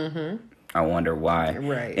 I wonder why.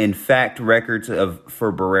 Right. In fact, records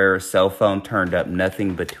for Barrera's cell phone turned up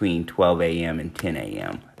nothing between 12 a.m. and 10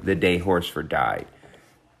 a.m. the day Horsford died.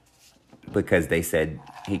 Because they said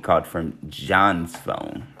he called from John's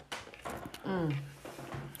phone.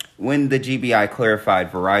 When the GBI clarified,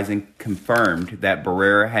 Verizon confirmed that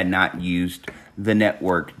Barrera had not used the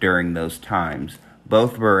network during those times.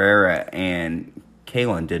 Both Barrera and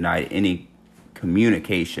Kaylin denied any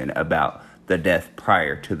communication about the death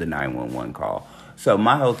prior to the 911 call. So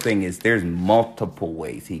my whole thing is there's multiple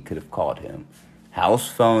ways he could have called him. House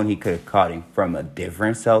phone, he could have called him from a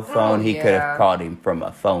different cell phone. He could have called him from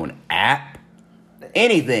a phone app.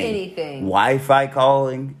 Anything. Wi-Fi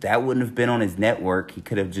calling, that wouldn't have been on his network. He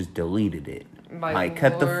could have just deleted it. Like,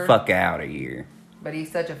 cut the fuck out of here. But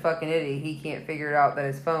he's such a fucking idiot. He can't figure out that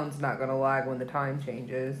his phone's not going to lag when the time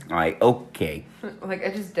changes. Like, okay. Like,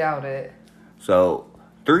 I just doubt it. So,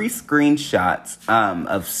 3 screenshots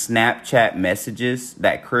of Snapchat messages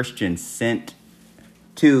that Christian sent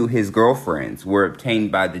to his girlfriends were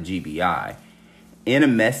obtained by the GBI. In a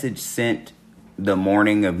message sent the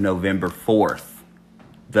morning of November 4th,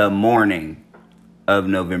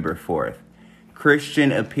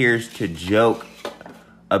 Christian appears to joke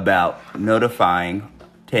about notifying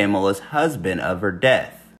Tamala's husband of her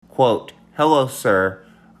death. Quote, "Hello, sir.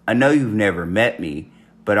 I know you've never met me,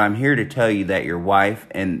 but I'm here to tell you that your wife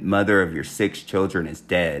and mother of your 6 children is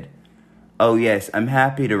dead. Oh yes, I'm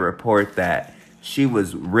happy to report that she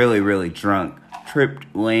was really, really drunk,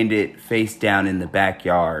 tripped, landed face down in the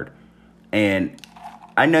backyard. And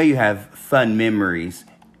I know you have fun memories.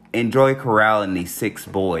 Enjoy corralling these 6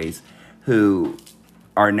 boys who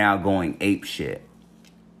are now going apeshit."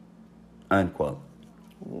 Unquote.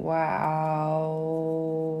 Wow.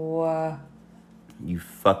 You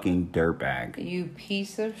fucking dirtbag. You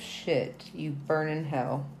piece of shit. You burn in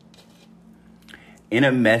hell. In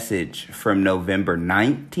a message from November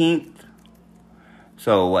 19th,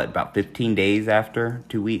 so what, about 15 days after,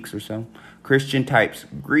 2 weeks or so, Christian types,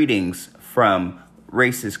 "Greetings from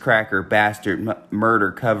racist cracker bastard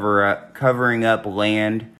murder covering up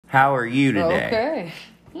land. How are you today?" Okay.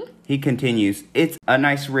 He continues, "It's a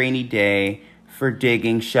nice rainy day for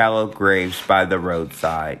digging shallow graves by the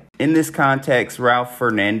roadside." In this context, Ralph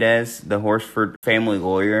Fernandez, the Horsford family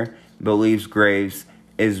lawyer, believes Graves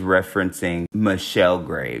is referencing Michelle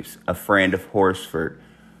Graves, a friend of Horsford,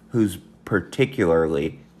 who's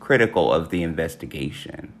particularly critical of the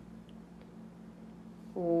investigation.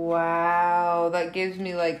 Wow, that gives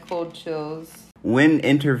me like cold chills. When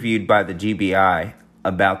interviewed by the GBI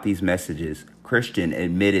about these messages, Christian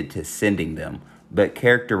admitted to sending them, but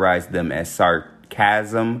characterized them as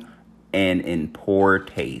sarcasm and in poor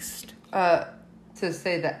taste. To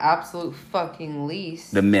say the absolute fucking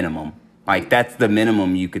least. The minimum. Like, that's the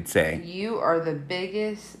minimum you could say. You are the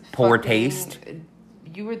biggest Poor fucking, taste?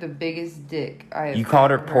 You were the biggest dick I have You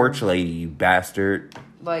called her ever porch heard. lady, you bastard.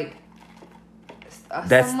 Like,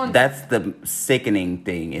 That's the sickening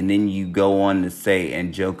thing. And then you go on to say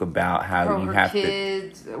and joke about how you her have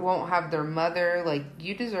kids won't have their mother. Like,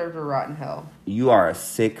 you deserve to rot in hell. You are a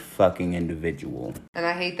sick fucking individual. And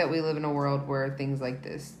I hate that we live in a world where things like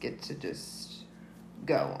this get to just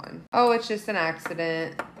go on. Oh, it's just an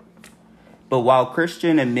accident. But while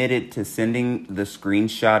Christian admitted to sending the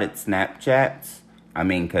screenshotted Snapchats, I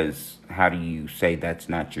mean, because how do you say that's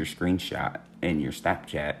not your screenshot in your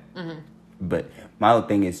Snapchat? Mm-hmm. But my whole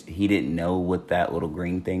thing is he didn't know what that little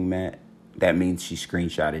green thing meant. That means she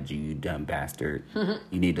screenshotted you, you dumb bastard.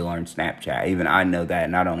 You need to learn Snapchat. Even I know that,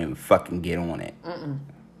 and I don't even fucking get on it.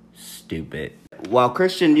 Stupid. While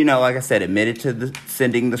Christian, like I said, admitted to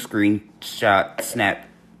sending the screenshot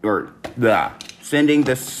sending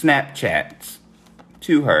the Snapchats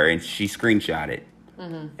to her, and she screenshot it.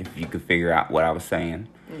 If you could figure out what I was saying.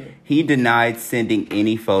 He denied sending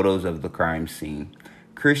any photos of the crime scene.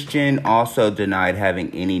 Christian also denied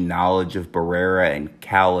having any knowledge of Barrera and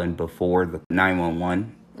Callan before the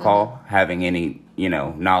 911 call, having any,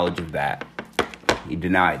 knowledge of that. He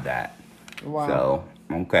denied that. Wow. So,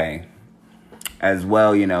 okay. As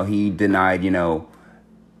well, he denied,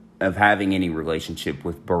 of having any relationship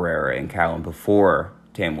with Barrera and Callan before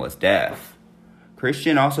Tamela's death.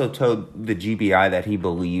 Christian also told the GBI that he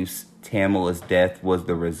believes Tamela's death was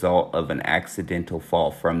the result of an accidental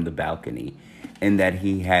fall from the balcony, and that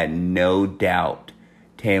he had no doubt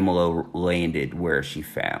Tamela landed where she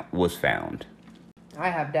was found. I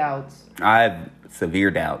have doubts. I have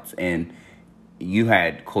severe doubts, and you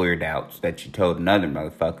had clear doubts that you told another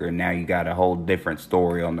motherfucker, and now you got a whole different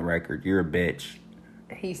story on the record. You're a bitch.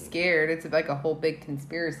 He's scared. It's like a whole big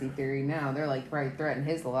conspiracy theory now. They're like trying to threaten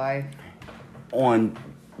his life. On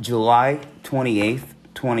July 28th,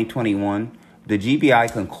 2021, the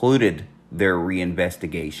GBI concluded their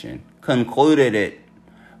reinvestigation. Concluded it,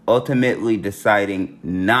 ultimately deciding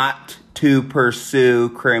not to pursue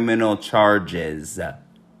criminal charges.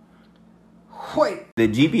 Wait. The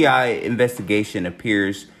GBI investigation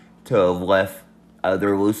appears to have left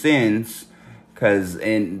other loose ends, because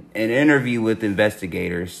in an interview with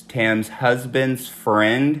investigators, Tam's husband's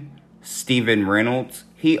friend, Stephen Reynolds,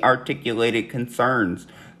 he articulated concerns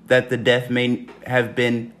that the death may have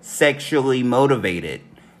been sexually motivated.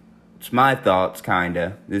 It's my thoughts,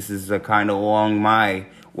 kinda. This is a kind of along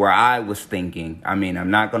where I was thinking. I mean, I'm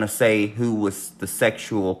not going to say who was the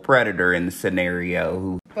sexual predator in the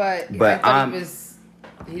scenario. But I thought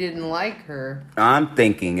he didn't like her. I'm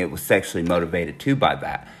thinking it was sexually motivated too by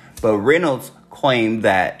that. But Reynolds claimed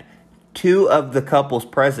that two of the couples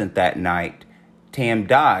present that night Tam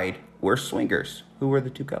died were swingers. Who were the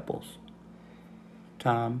two couples?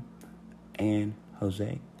 Tom and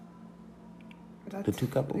Jose. The two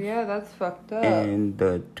couples. Yeah, that's fucked up. And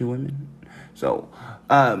the two women. So,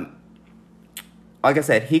 like I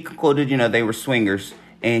said, he concluded, they were swingers.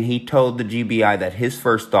 And he told the GBI that his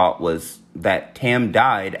first thought was that Tam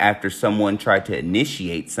died after someone tried to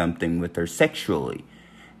initiate something with her sexually.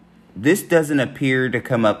 This doesn't appear to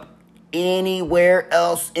come up anywhere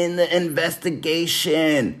else in the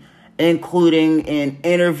investigation, including in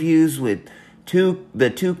interviews with the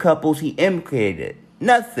two couples he implicated.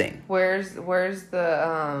 Nothing. Where's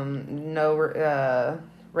the no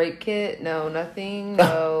rape kit? No, nothing.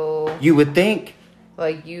 No. You would think.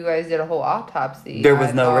 Like, you guys did a whole autopsy. There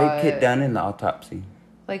was no rape kit done in the autopsy.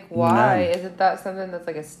 Like, why? None. Isn't that something that's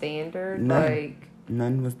like a standard?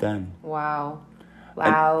 None was done. Wow.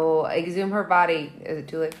 Wow. Exhume her body. Is it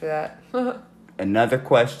too late for that? Another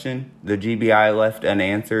question the GBI left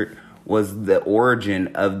unanswered was the origin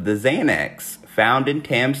of the Xanax found in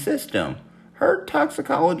Tam's system. Her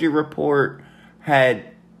toxicology report had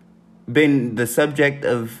been the subject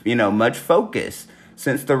of, much focus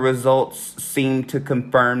since the results seemed to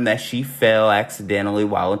confirm that she fell accidentally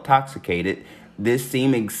while intoxicated. This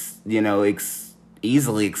seemed,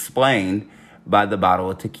 easily explained by the bottle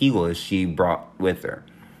of tequila she brought with her.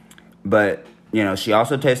 But, she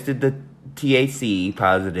also tested the THC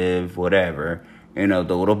positive, whatever. The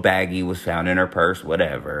little baggie was found in her purse,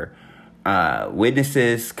 whatever.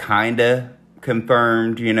 Witnesses kind of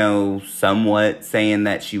confirmed, somewhat, saying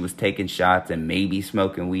that she was taking shots and maybe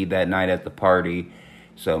smoking weed that night at the party.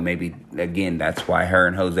 So maybe, again, that's why her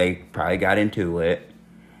and Jose probably got into it.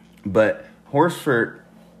 But Horsford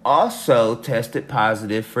also tested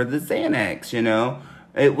positive for the Xanax,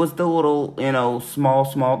 It was the little,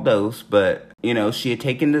 small dose, but, she had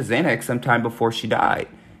taken the Xanax sometime before she died.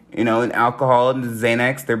 And alcohol and the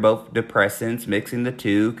Xanax, they're both depressants. Mixing the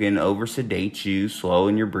two can over-sedate you,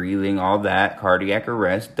 slowing your breathing, all that, cardiac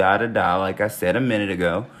arrest, da-da-da, like I said a minute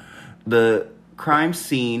ago. The crime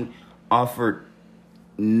scene offered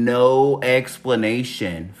no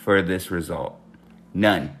explanation for this result.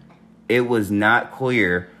 None. It was not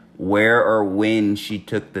clear where or when she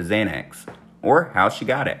took the Xanax or how she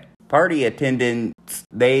got it. Party attendants,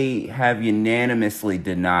 they have unanimously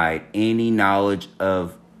denied any knowledge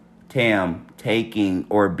of Tam taking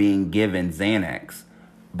or being given Xanax.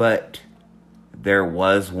 But there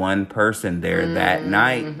was one person there that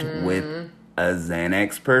night with a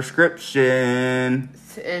Xanax prescription.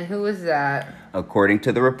 And who was that? According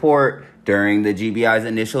to the report, during the GBI's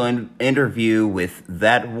initial interview with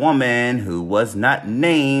that woman who was not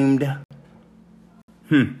named,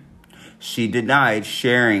 she denied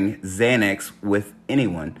sharing Xanax with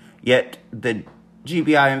anyone. Yet the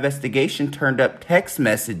GBI investigation turned up text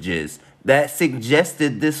messages that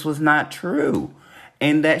suggested this was not true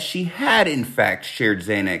and that she had in fact shared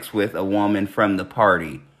Xanax with a woman from the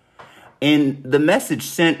party. In the message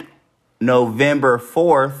sent November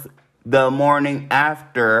 4th, the morning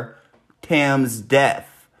after Tam's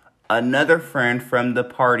death, another friend from the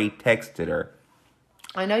party texted her.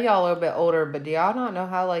 I know y'all are a bit older, but do y'all not know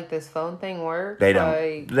how this phone thing works? They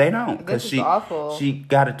don't. They don't, because awful. She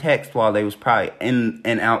got a text while they was probably in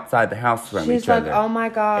and outside the house from each other. She's like, "Oh my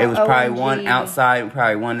god!" It was probably OMG. one outside,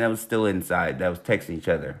 probably one that was still inside that was texting each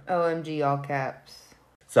other. OMG, all caps.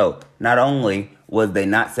 So not only was they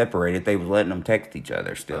not separated, they was letting them text each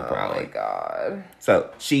other still. Probably. Oh my god.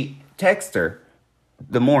 So she texts her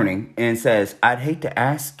the morning and says, "I'd hate to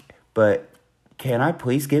ask, but can I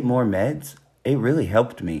please get more meds? It really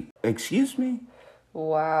helped me." Excuse me?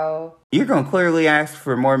 Wow. You're going to clearly ask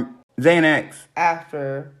for more Xanax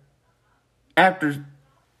After after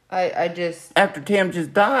Tam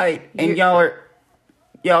just died and y'all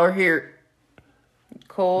are here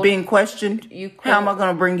cold being questioned. How am I going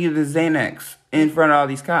to bring you the Xanax in front of all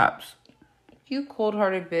these cops? You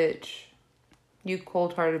cold-hearted bitch. You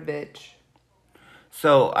cold-hearted bitch.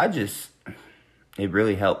 So it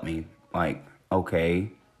really helped me.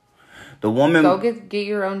 Okay. The woman... Go get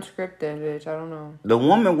your own script then, bitch. I don't know. The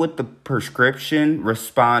woman with the prescription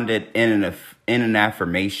responded in an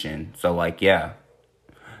affirmation. So, yeah.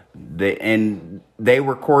 They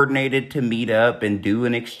were coordinated to meet up and do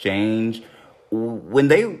an exchange. When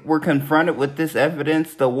they were confronted with this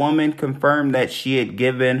evidence, the woman confirmed that she had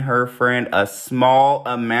given her friend a small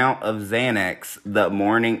amount of Xanax the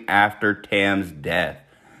morning after Tam's death.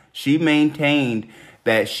 She maintained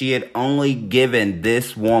that she had only given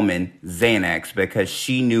this woman Xanax because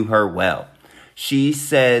she knew her well. She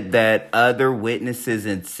said that other witnesses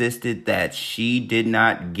insisted that she did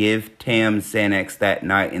not give Tam Xanax that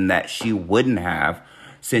night and that she wouldn't have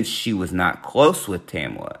since she was not close with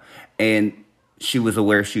Tamla and she was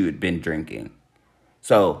aware she had been drinking.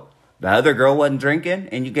 So the other girl wasn't drinking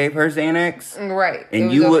and you gave her Xanax? Right.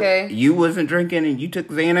 And you wasn't drinking and you took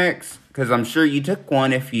Xanax? Because I'm sure you took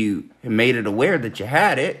one if you made it aware that you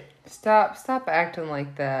had it. Stop acting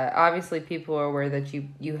like that. Obviously, people are aware that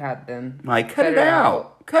you had them. Cut it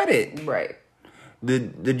out. Cut it. Right. The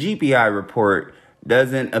GPI report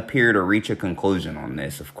doesn't appear to reach a conclusion on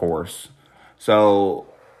this, of course. So,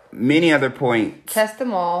 many other points. Test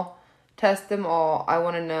them all. I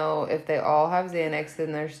want to know if they all have Xanax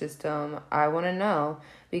in their system. I want to know.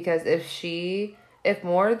 Because if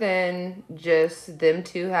more than just them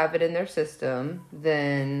two have it in their system,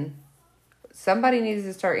 then somebody needs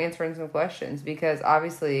to start answering some questions because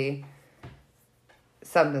obviously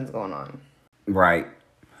something's going on. Right.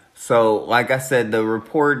 So, like I said, the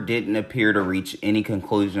report didn't appear to reach any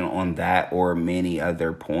conclusion on that or many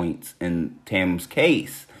other points in Tam's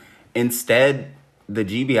case. Instead, the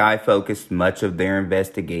GBI focused much of their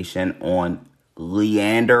investigation on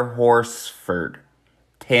Leander Horsford,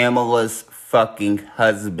 Tamala's fucking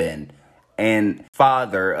husband and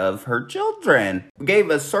father of her children.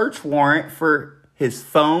 Gave a search warrant for his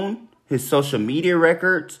phone, his social media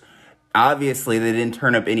records. Obviously, they didn't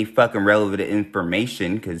turn up any fucking relevant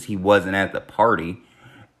information because he wasn't at the party.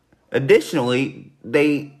 Additionally,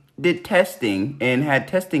 they did testing and had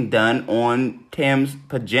testing done on Tam's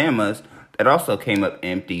pajamas that also came up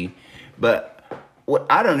empty. But what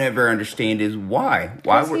I don't ever understand is why.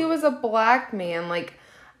 Because he was a black man. Like,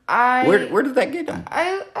 Where did that get him?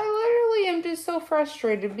 I literally am just so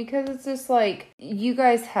frustrated because it's just like, you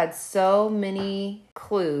guys had so many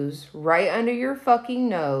clues right under your fucking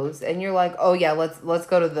nose, and you're like, oh yeah, let's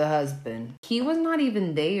go to the husband. He was not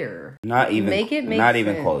even there. Not even. Make it make not sense.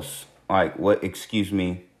 even close. Like, what? Excuse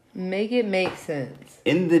me. Make it make sense.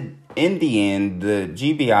 In the end, the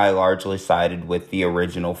GBI largely sided with the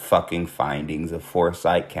original fucking findings of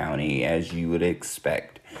Forsyth County, as you would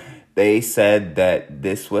expect. They said that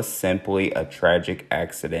this was simply a tragic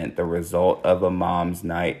accident, the result of a mom's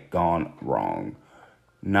night gone wrong,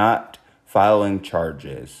 not filing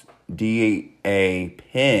charges. DA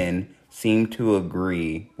Penn seemed to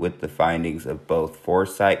agree with the findings of both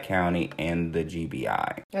Forsyth County and the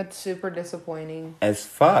GBI. That's super disappointing. As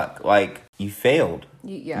fuck. Like, you failed.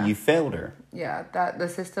 Yeah. You failed her. Yeah, that the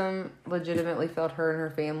system legitimately failed her and her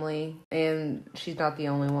family, and she's not the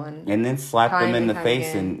only one. And then slapped Time him in and the time face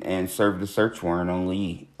again. and served a search warrant on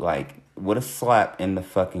Lee. Like, what a slap in the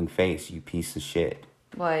fucking face, you piece of shit.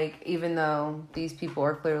 Like, even though these people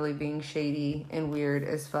are clearly being shady and weird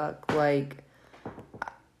as fuck, like,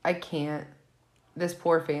 I can't. This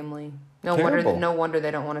poor family. Terrible. No wonder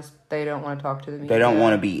they don't want to talk to the media. They don't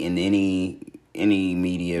want to be in any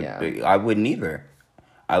media. Yeah. I wouldn't either.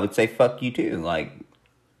 I would say fuck you too. Like,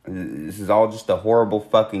 this is all just a horrible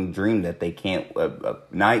fucking dream that they can't, a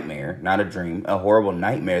nightmare, not a dream, a horrible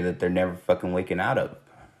nightmare that they're never fucking waking out of.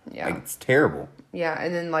 Yeah. Like, it's terrible. Yeah,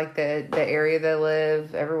 and then, like, the area they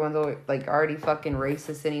live, everyone's always, like, already fucking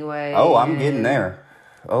racist anyway. Oh, I'm getting there.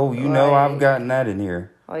 Oh, you know I've gotten that in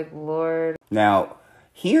here. Like, Lord. Now,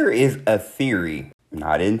 here is a theory.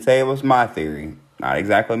 I didn't say it was my theory. Not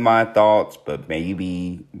exactly my thoughts, but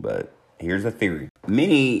maybe. But here's a theory.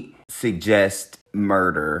 Many suggest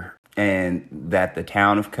murder and that the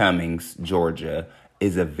town of Cummings, Georgia,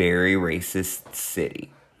 is a very racist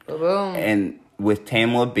city. Boom. And with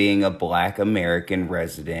Tamala being a black American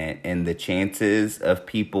resident, and the chances of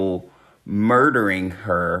people murdering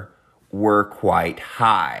her were quite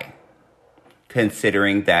high,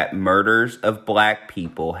 considering that murders of black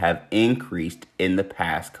people have increased in the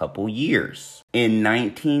past couple years. In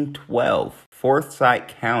 1912, Forsyth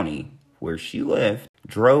County, where she lived,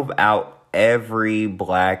 drove out every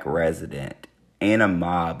black resident and a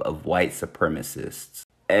mob of white supremacists.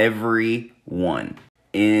 Every one.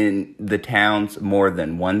 In the town's more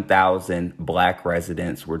than 1,000 black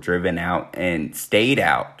residents were driven out, and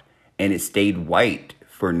it stayed white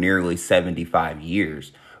for nearly 75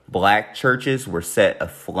 years. Black churches were set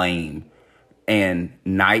aflame, and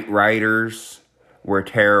night riders were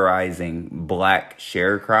terrorizing black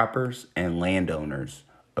sharecroppers and landowners,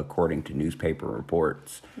 according to newspaper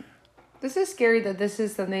reports. This is scary that this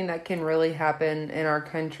is something that can really happen in our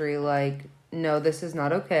country. Like, no, this is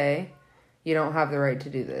not okay. You don't have the right to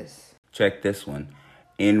do this. Check this one.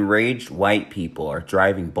 Enraged white people are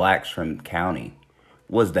driving blacks from the county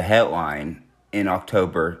was the headline in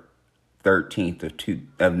October 13th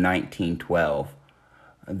of 1912,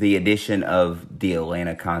 the edition of the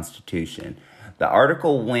Atlanta Constitution. The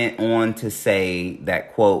article went on to say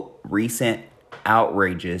that, quote, recent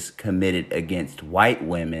outrages committed against white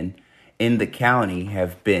women in the county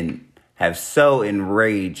have so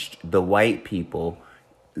enraged the white people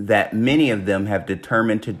that many of them have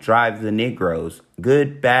determined to drive the Negroes,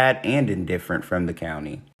 good, bad, and indifferent, from the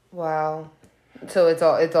county. Wow. So it's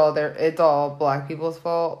all black people's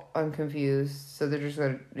fault? I'm confused. So they're just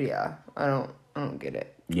gonna, yeah, I don't get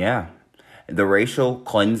it. Yeah. The racial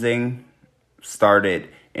cleansing started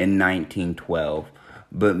in 1912,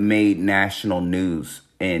 but made national news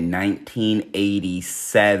in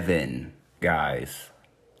 1987, guys.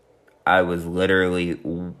 I was literally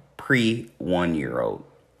pre-1-year-old.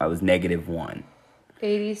 I was -1.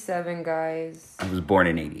 87, guys. I was born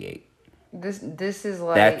in 88. This is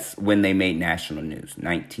like... That's when they made national news,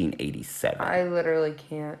 1987. I literally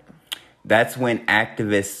can't. That's when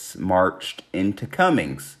activists marched into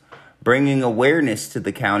Cummings, bringing awareness to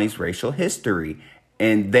the county's racial history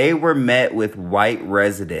And they were met with white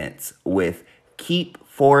residents with "Keep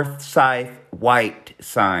Forsyth White"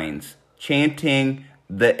 signs, chanting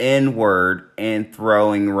the N-word and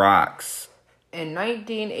throwing rocks. In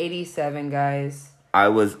 1987, guys. I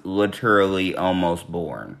was literally almost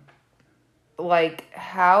born. Like,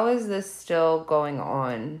 how is this still going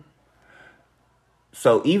on?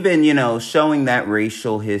 So even, showing that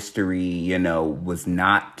racial history, was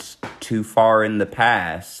not too far in the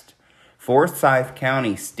past, Forsyth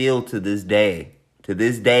County still to this day,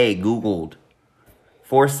 Googled,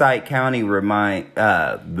 Forsyth County remains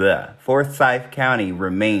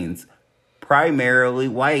primarily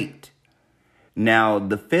white. Now,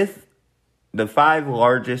 the 5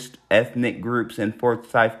 largest ethnic groups in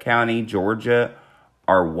Forsyth County, Georgia,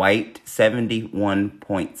 are white,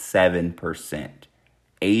 71.7%.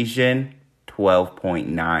 Asian,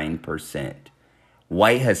 12.9%.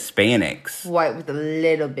 White Hispanics. White with a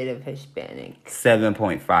little bit of Hispanic.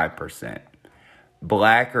 7.5%.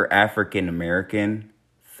 Black or African American,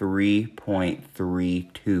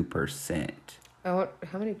 3.32%. How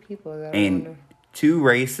many people is that? And 2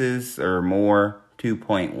 races or more,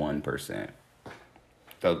 2.1%.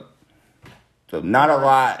 So not a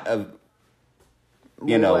lot of,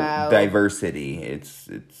 diversity. It's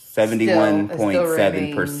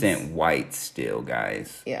 71.7% white still,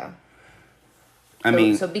 guys. Yeah.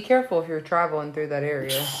 So be careful if you're traveling through that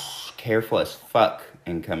area. Careful as fuck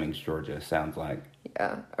in Cummings, Georgia, sounds like.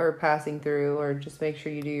 Yeah, or passing through, or just make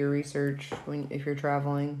sure you do your research if you're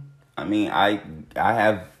traveling. I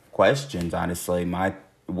have questions, honestly.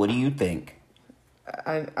 What do you think?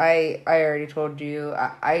 I already told you.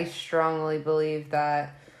 I strongly believe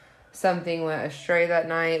that something went astray that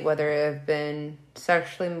night, whether it have been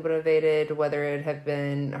sexually motivated, whether it have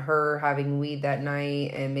been her having weed that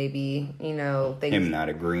night, and maybe, things... Him not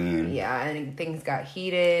agreeing. Yeah, and things got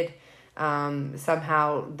heated.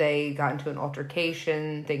 Somehow they got into an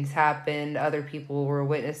altercation. Things happened. Other people were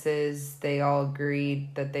witnesses. They all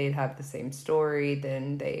agreed that they'd have the same story.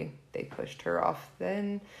 Then they pushed her off.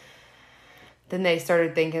 Then they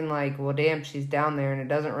started thinking like, well, damn, she's down there and it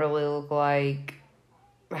doesn't really look like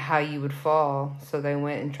how you would fall. So they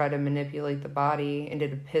went and tried to manipulate the body and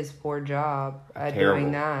did a piss poor job at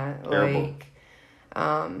doing that. Terrible.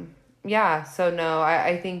 Yeah, so no,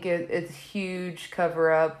 I think it's huge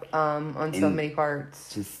cover up on so many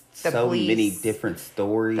parts. Just the police, many different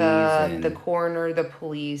stories. The coroner, the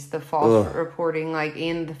police, the false reporting,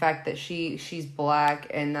 and the fact that she's black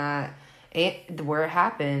and that where it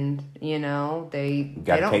happened, they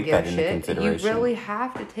don't give shit. You really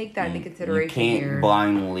have to take that into consideration. You can't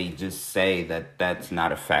blindly just say that that's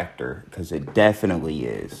not a factor, because it definitely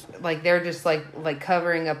is. They're just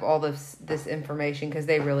covering up all this information because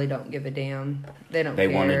they really don't give a damn. They don't. They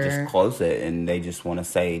want to just close it, and they just want to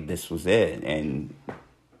say this was it, and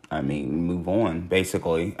move on.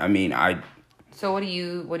 Basically, So what do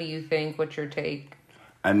you think? What's your take?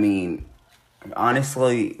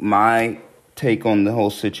 Honestly, my take on the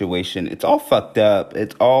whole situation, it's all fucked up.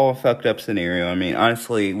 It's all a fucked up scenario.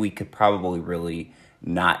 Honestly, we could probably really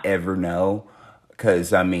not ever know.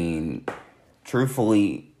 Because,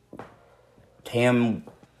 truthfully, Tam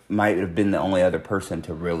might have been the only other person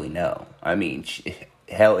to really know.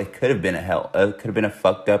 It could have been a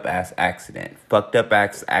fucked up ass accident. Fucked up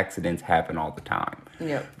ass accidents happen all the time.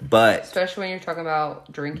 Yep. But especially when you're talking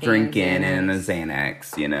about drinking and a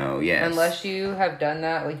Xanax, yes. Unless you have done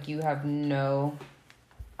that, you have no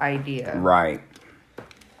idea. Right.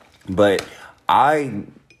 But I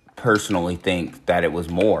personally think that it was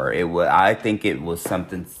more. I think it was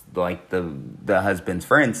something like the husband's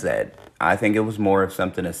friend said. I think it was more of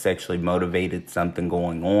something, a sexually motivated something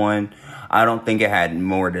going on. I don't think it had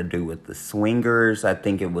more to do with the swingers. I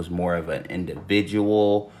think it was more of an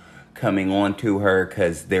individual coming on to her,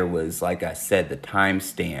 because there was, like I said, the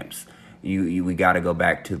timestamps. We got to go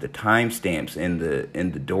back to the timestamps in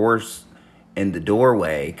the doors, in the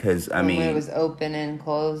doorway, because when it was open and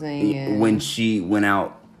closing. When she went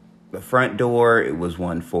out the front door, it was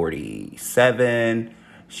 1:47.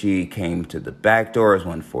 She came to the back door, it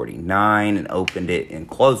was 1:49, and opened it and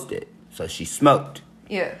closed it. So she smoked.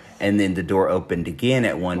 Yeah. And then the door opened again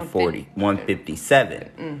at 1:57.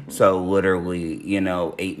 Mm-hmm. So literally,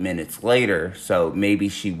 8 minutes later. So maybe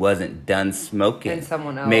she wasn't done smoking. And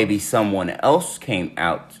someone else. Maybe someone else came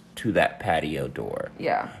out to that patio door.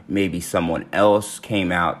 Yeah. Maybe someone else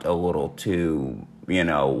came out a little too,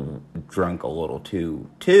 drunk a little too,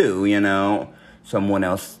 someone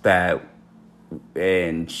else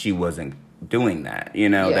and she wasn't doing that,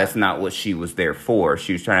 That's not what she was there for.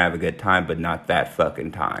 She was trying to have a good time, but not that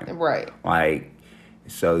fucking time. Right.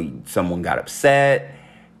 So someone got upset,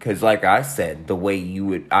 Because like I said, the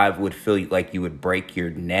way I would feel like you would break your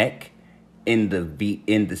neck in the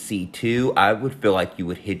C2, I would feel like you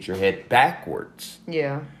would hit your head backwards.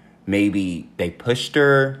 Yeah. Maybe they pushed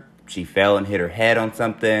her, she fell and hit her head on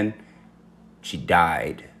something, she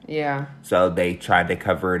died. Yeah. So they tried to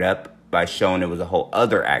cover it up by showing it was a whole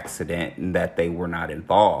other accident and that they were not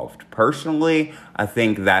involved. Personally, I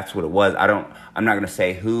think that's what it was. I'm not going to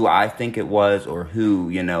say who I think it was or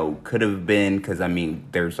who, could have been, because,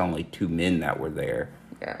 there's only 2 men that were there.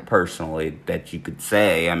 Yeah. Personally, that you could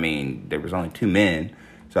say. There was only 2 men,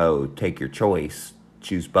 so take your choice.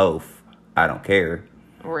 Choose both. I don't care.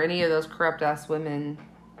 Or any of those corrupt-ass women.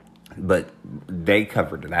 But they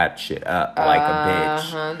covered that shit up like a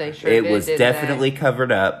bitch. They sure it did, was definitely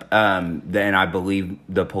covered up. Then I believe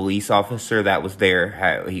the police officer that was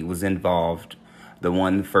there, he was involved. The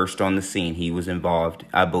one first on the scene, he was involved.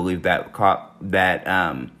 I believe that cop that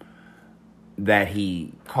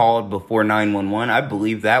he called before 911. I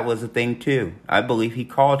believe that was a thing too. I believe he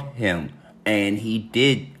called him and he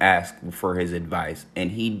did ask for his advice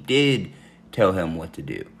and he did tell him what to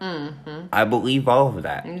do. Mm-hmm. I believe all of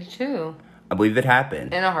that. Me too. I believe it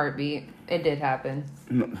happened. In a heartbeat. It did happen.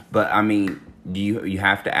 But, you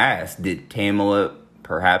have to ask, did Tamela,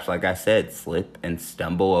 perhaps, like I said, slip and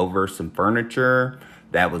stumble over some furniture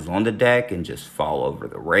that was on the deck and just fall over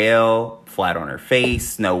the rail, flat on her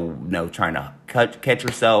face, no trying to catch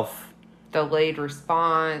herself? Delayed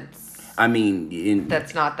response.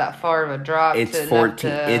 That's not that far of a drop.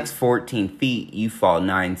 It's 14 feet. You fall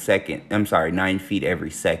 9 feet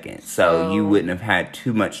every second. So you wouldn't have had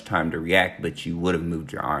too much time to react, but you would have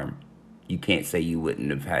moved your arm. You can't say you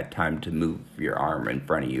wouldn't have had time to move your arm in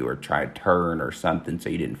front of you or try to turn or something so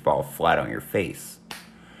you didn't fall flat on your face.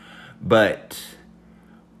 But,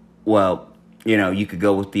 you could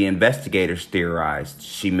go with the investigators theorized.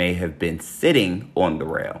 She may have been sitting on the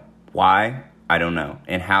rail. Why? I don't know.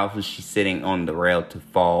 And how was she sitting on the rail to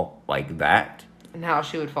fall like that? And how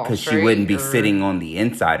she would fall straight? Because she wouldn't be sitting on the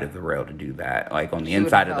inside of the rail to do that. Like on the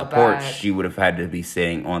inside of the porch, she would have had to be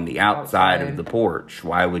sitting on the outside of the porch.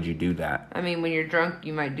 Why would you do that? When you're drunk,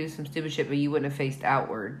 you might do some stupid shit, but you wouldn't have faced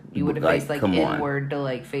outward. You would have faced inward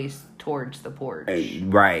to face towards the porch.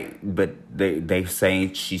 Right. But they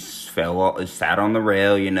saying she sat on the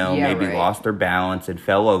rail, lost her balance and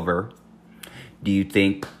fell over. Do you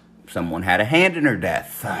think someone had a hand in her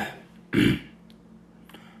death?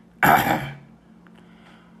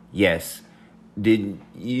 Yes. Did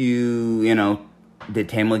did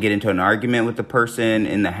Tamela get into an argument with the person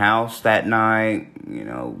in the house that night?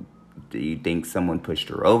 Do you think someone pushed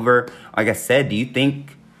her over? Like I said, do you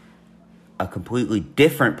think a completely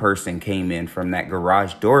different person came in from that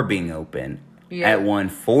garage door being open at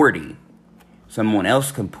 1:40? Someone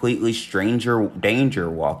else, completely danger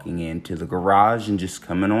walking into the garage and just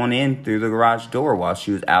coming on in through the garage door while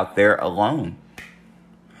she was out there alone.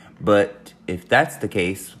 But if that's the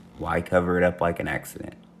case, why cover it up like an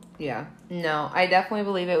accident? Yeah. No, I definitely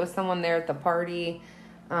believe it was someone there at the party,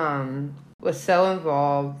 was so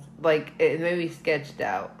involved, it maybe sketched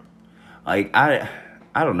out. I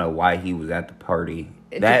don't know why he was at the party.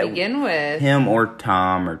 To begin with. Him or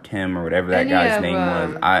Tom or Tim or whatever that guy's name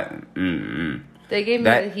was. They gave me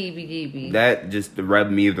the heebie-jeebies. That just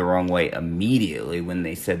rubbed me the wrong way immediately when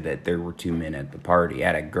they said that there were 2 men at the party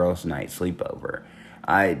at a girls' night sleepover.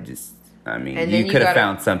 You could have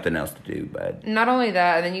found something else to do, but... Not only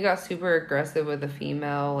that, and then you got super aggressive with a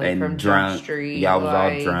female, and from drunk. Jump Street. Y'all was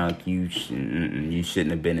all drunk. You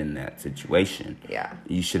shouldn't have been in that situation. Yeah.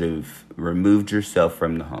 You should have removed yourself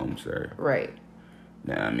from the home, sir. Right.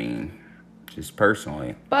 Just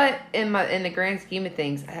personally. But in the grand scheme of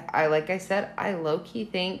things, I low-key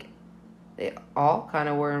think they all kind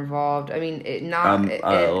of were involved. A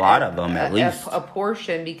lot of them, at least. A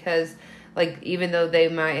portion, because... even though they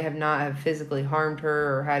might not have physically harmed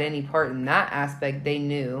her or had any part in that aspect, they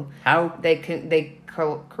knew. How? They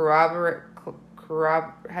corroborate.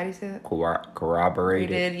 How do you say that?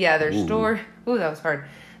 Corroborated. Yeah, their story. Ooh, that was hard.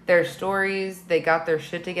 Their stories. They got their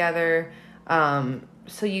shit together.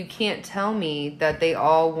 So you can't tell me that they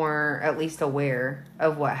all weren't at least aware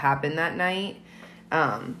of what happened that night.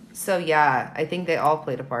 So yeah, I think they all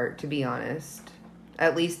played a part, to be honest.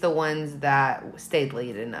 At least the ones that stayed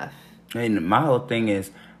late enough. And my whole thing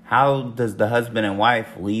is, how does the husband and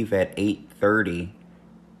wife leave at 8:30?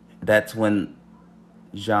 That's when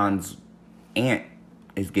Jean's aunt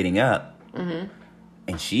is getting up. Mm-hmm.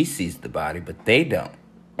 And she sees the body, but they don't.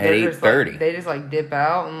 At 8:30. They just dip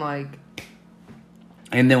out and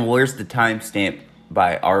And then where's the timestamp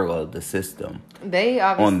by Arlo, the system, They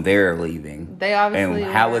obviously on their leaving. They obviously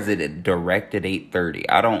And how were. is it direct at 8:30?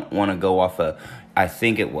 I don't want to go off I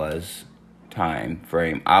think it was time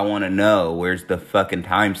frame. I want to know where's the fucking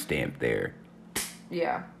timestamp there.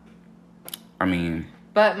 Yeah. I mean,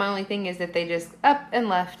 but my only thing is that they just up and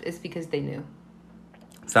left is because they knew.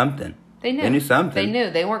 Something. They knew. They knew something. They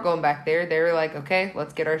knew. They weren't going back there. They were like, okay,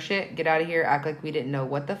 let's get our shit, get out of here, act like we didn't know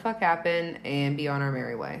what the fuck happened, and be on our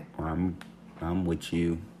merry way. I'm with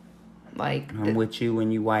you. Like I'm with you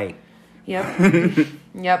when you white. Yep.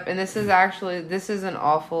 Yep. And this is an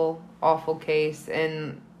awful, awful case,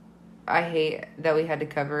 and I hate that we had to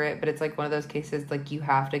cover it, but it's like one of those cases like you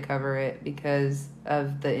have to cover it because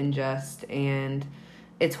of the unjust, and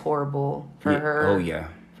it's horrible for her. Oh yeah.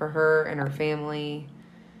 For her and her family.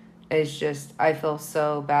 It's just, I feel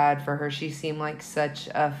so bad for her. She seemed like such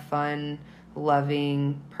a fun,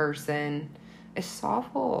 loving person. It's just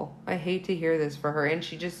awful. I hate to hear this for her. And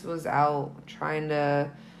she just was out trying to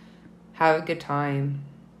have a good time.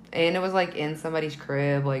 And it was like in somebody's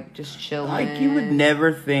crib, like just chilling. Like you would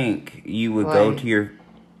never think you would go to your,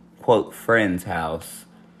 quote, friend's house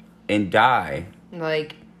and die.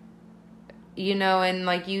 Like, you know, and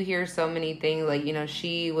like you hear so many things, like, you know,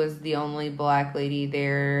 she was the only black lady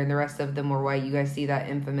there and the rest of them were white. You guys see that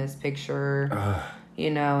infamous picture,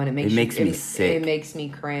 you know, and it makes me sick. It makes me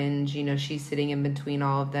cringe. You know, she's sitting in between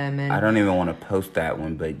all of them. And I don't even want to post that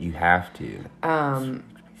one, but you have to.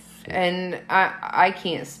 And I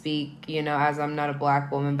can't speak, you know, as I'm not a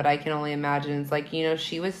black woman, but I can only imagine. It's like, you know,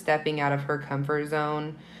 she was stepping out of her comfort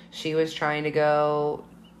zone. She was trying to go,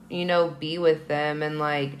 you know, be with them and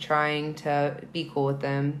like trying to be cool with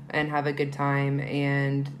them and have a good time.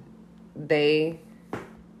 And they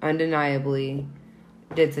undeniably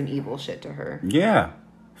did some evil shit to her. Yeah,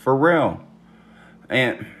 for real.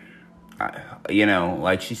 And, you know,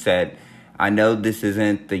 like she said, I know this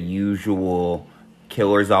isn't the usual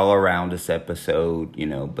killers all around us episode, you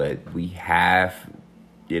know, but we have,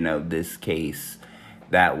 you know, this case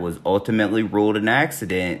that was ultimately ruled an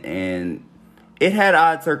accident, and it had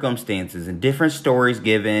odd circumstances and different stories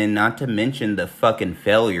given, not to mention the fucking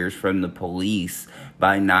failures from the police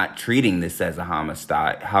by not treating this as a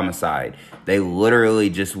homicide. They literally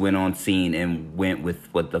just went on scene and went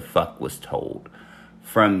with what the fuck was told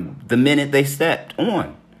from the minute they stepped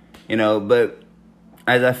on, you know. But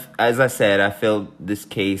as I said, I feel this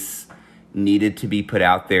case needed to be put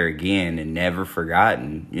out there again and never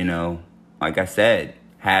forgotten, you know. Like I said,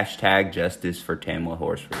 hashtag justice for Tamla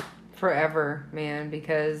Horsford. Forever, man,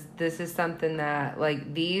 because this is something that,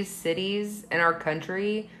 like, these cities in our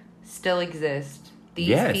country still exist.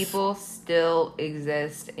 These people still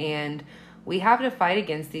exist, and we have to fight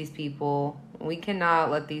against these people. We cannot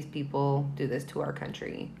let these people do this to our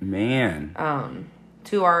country. Man.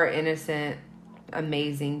 To our innocent,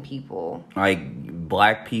 amazing people. Like,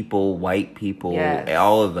 black people, white people,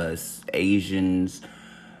 all of us, Asians,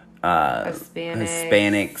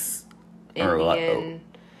 Hispanics, Indian,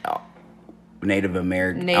 Native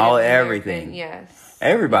American, everything. Yes.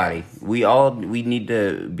 Everybody. Yes. We need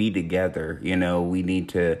to be together. You know, we need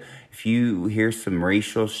to, if you hear some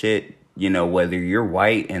racial shit, you know, whether you're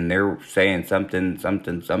white and they're saying something,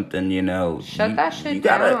 you know. Shut that shit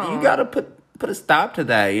down. You gotta put a stop to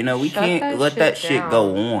that. You know, we can't let that shit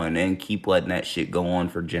go on and keep letting that shit go on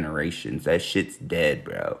for generations. That shit's dead,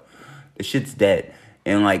 bro. The shit's dead.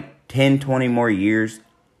 In like 10, 20 more years,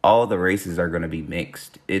 all the races are going to be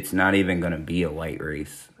mixed. It's not even going to be a white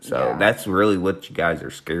race. So that's really what you guys are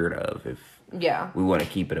scared of if we want to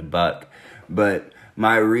keep it a buck. But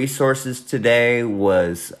my resources today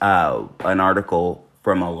was an article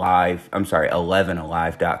from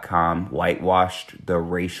 11alive.com, Whitewashed the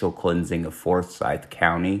Racial Cleansing of Forsyth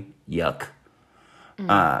County. Yuck.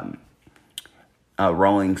 A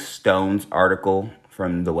Rolling Stones article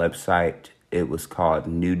from the website. It was called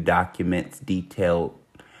New Documents Detail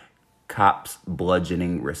Cops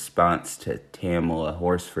Bludgeoning Response to Tamla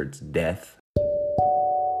Horsford's Death.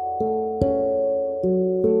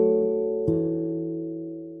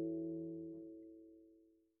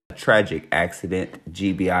 Tragic accident.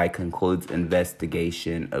 GBI concludes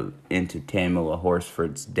investigation into Tamla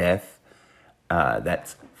Horsford's death.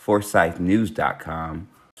 That's ForsythNews.com.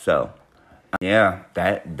 So, yeah,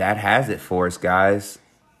 that has it for us, guys.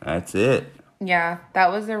 That's it. Yeah,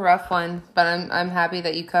 that was a rough one, but I'm happy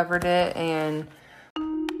that you covered it, and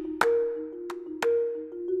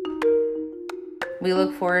we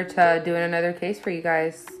look forward to doing another case for you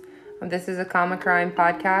guys. This is a Common Crime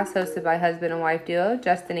podcast hosted by husband and wife duo,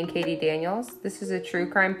 Justin and Katie Daniels. This is a true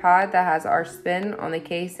crime pod that has our spin on the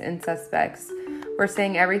case and suspects. We're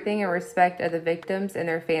saying everything in respect of the victims and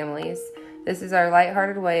their families. This is our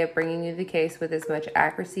lighthearted way of bringing you the case with as much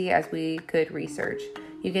accuracy as we could research.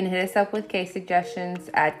 You can hit us up with case suggestions.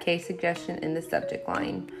 Add case suggestion in the subject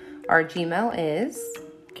line. Our Gmail is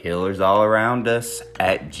killersallaroundus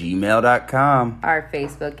at gmail.com. Our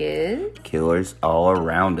Facebook is Killers All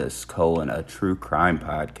Around Us, a true crime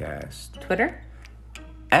podcast. Twitter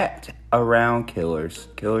At Around Killers.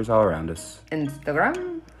 Killers All Around Us.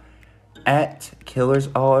 Instagram At Killers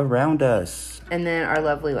All Around Us. and then our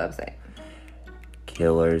lovely website.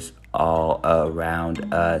 Killers All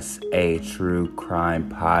Around Us, a true crime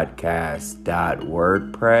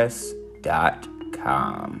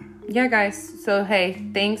podcast.wordpress.com. Yeah, guys. So, hey,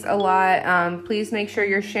 thanks a lot. Please make sure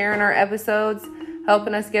you're sharing our episodes,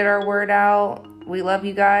 helping us get our word out. We love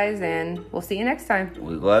you guys, and we'll see you next time.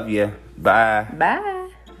 We love you. Bye. Bye.